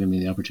you giving me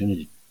the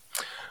opportunity.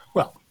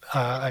 Well,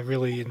 I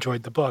really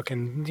enjoyed the book,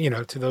 and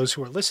to those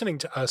who are listening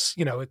to us,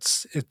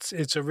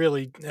 it's a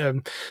really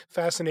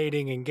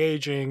fascinating,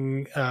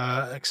 engaging,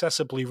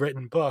 accessibly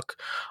written book.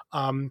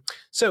 And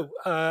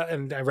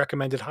I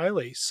recommend it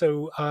highly.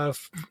 So,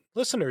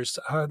 listeners,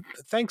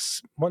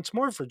 thanks once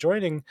more for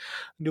joining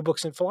New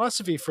Books in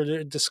Philosophy for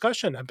the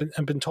discussion. I've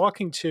been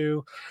talking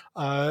to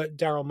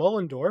Darrel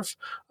Moellendorf.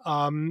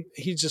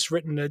 He's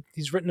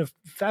written a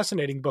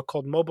fascinating book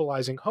called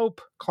Mobilizing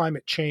Hope,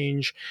 Climate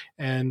Change,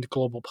 and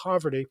Global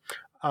Poverty.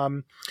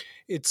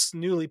 It's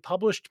newly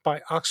published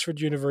by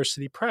Oxford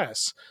University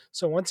Press.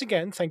 So once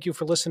again, thank you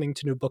for listening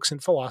to New Books in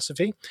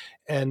Philosophy,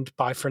 and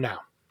bye for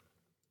now.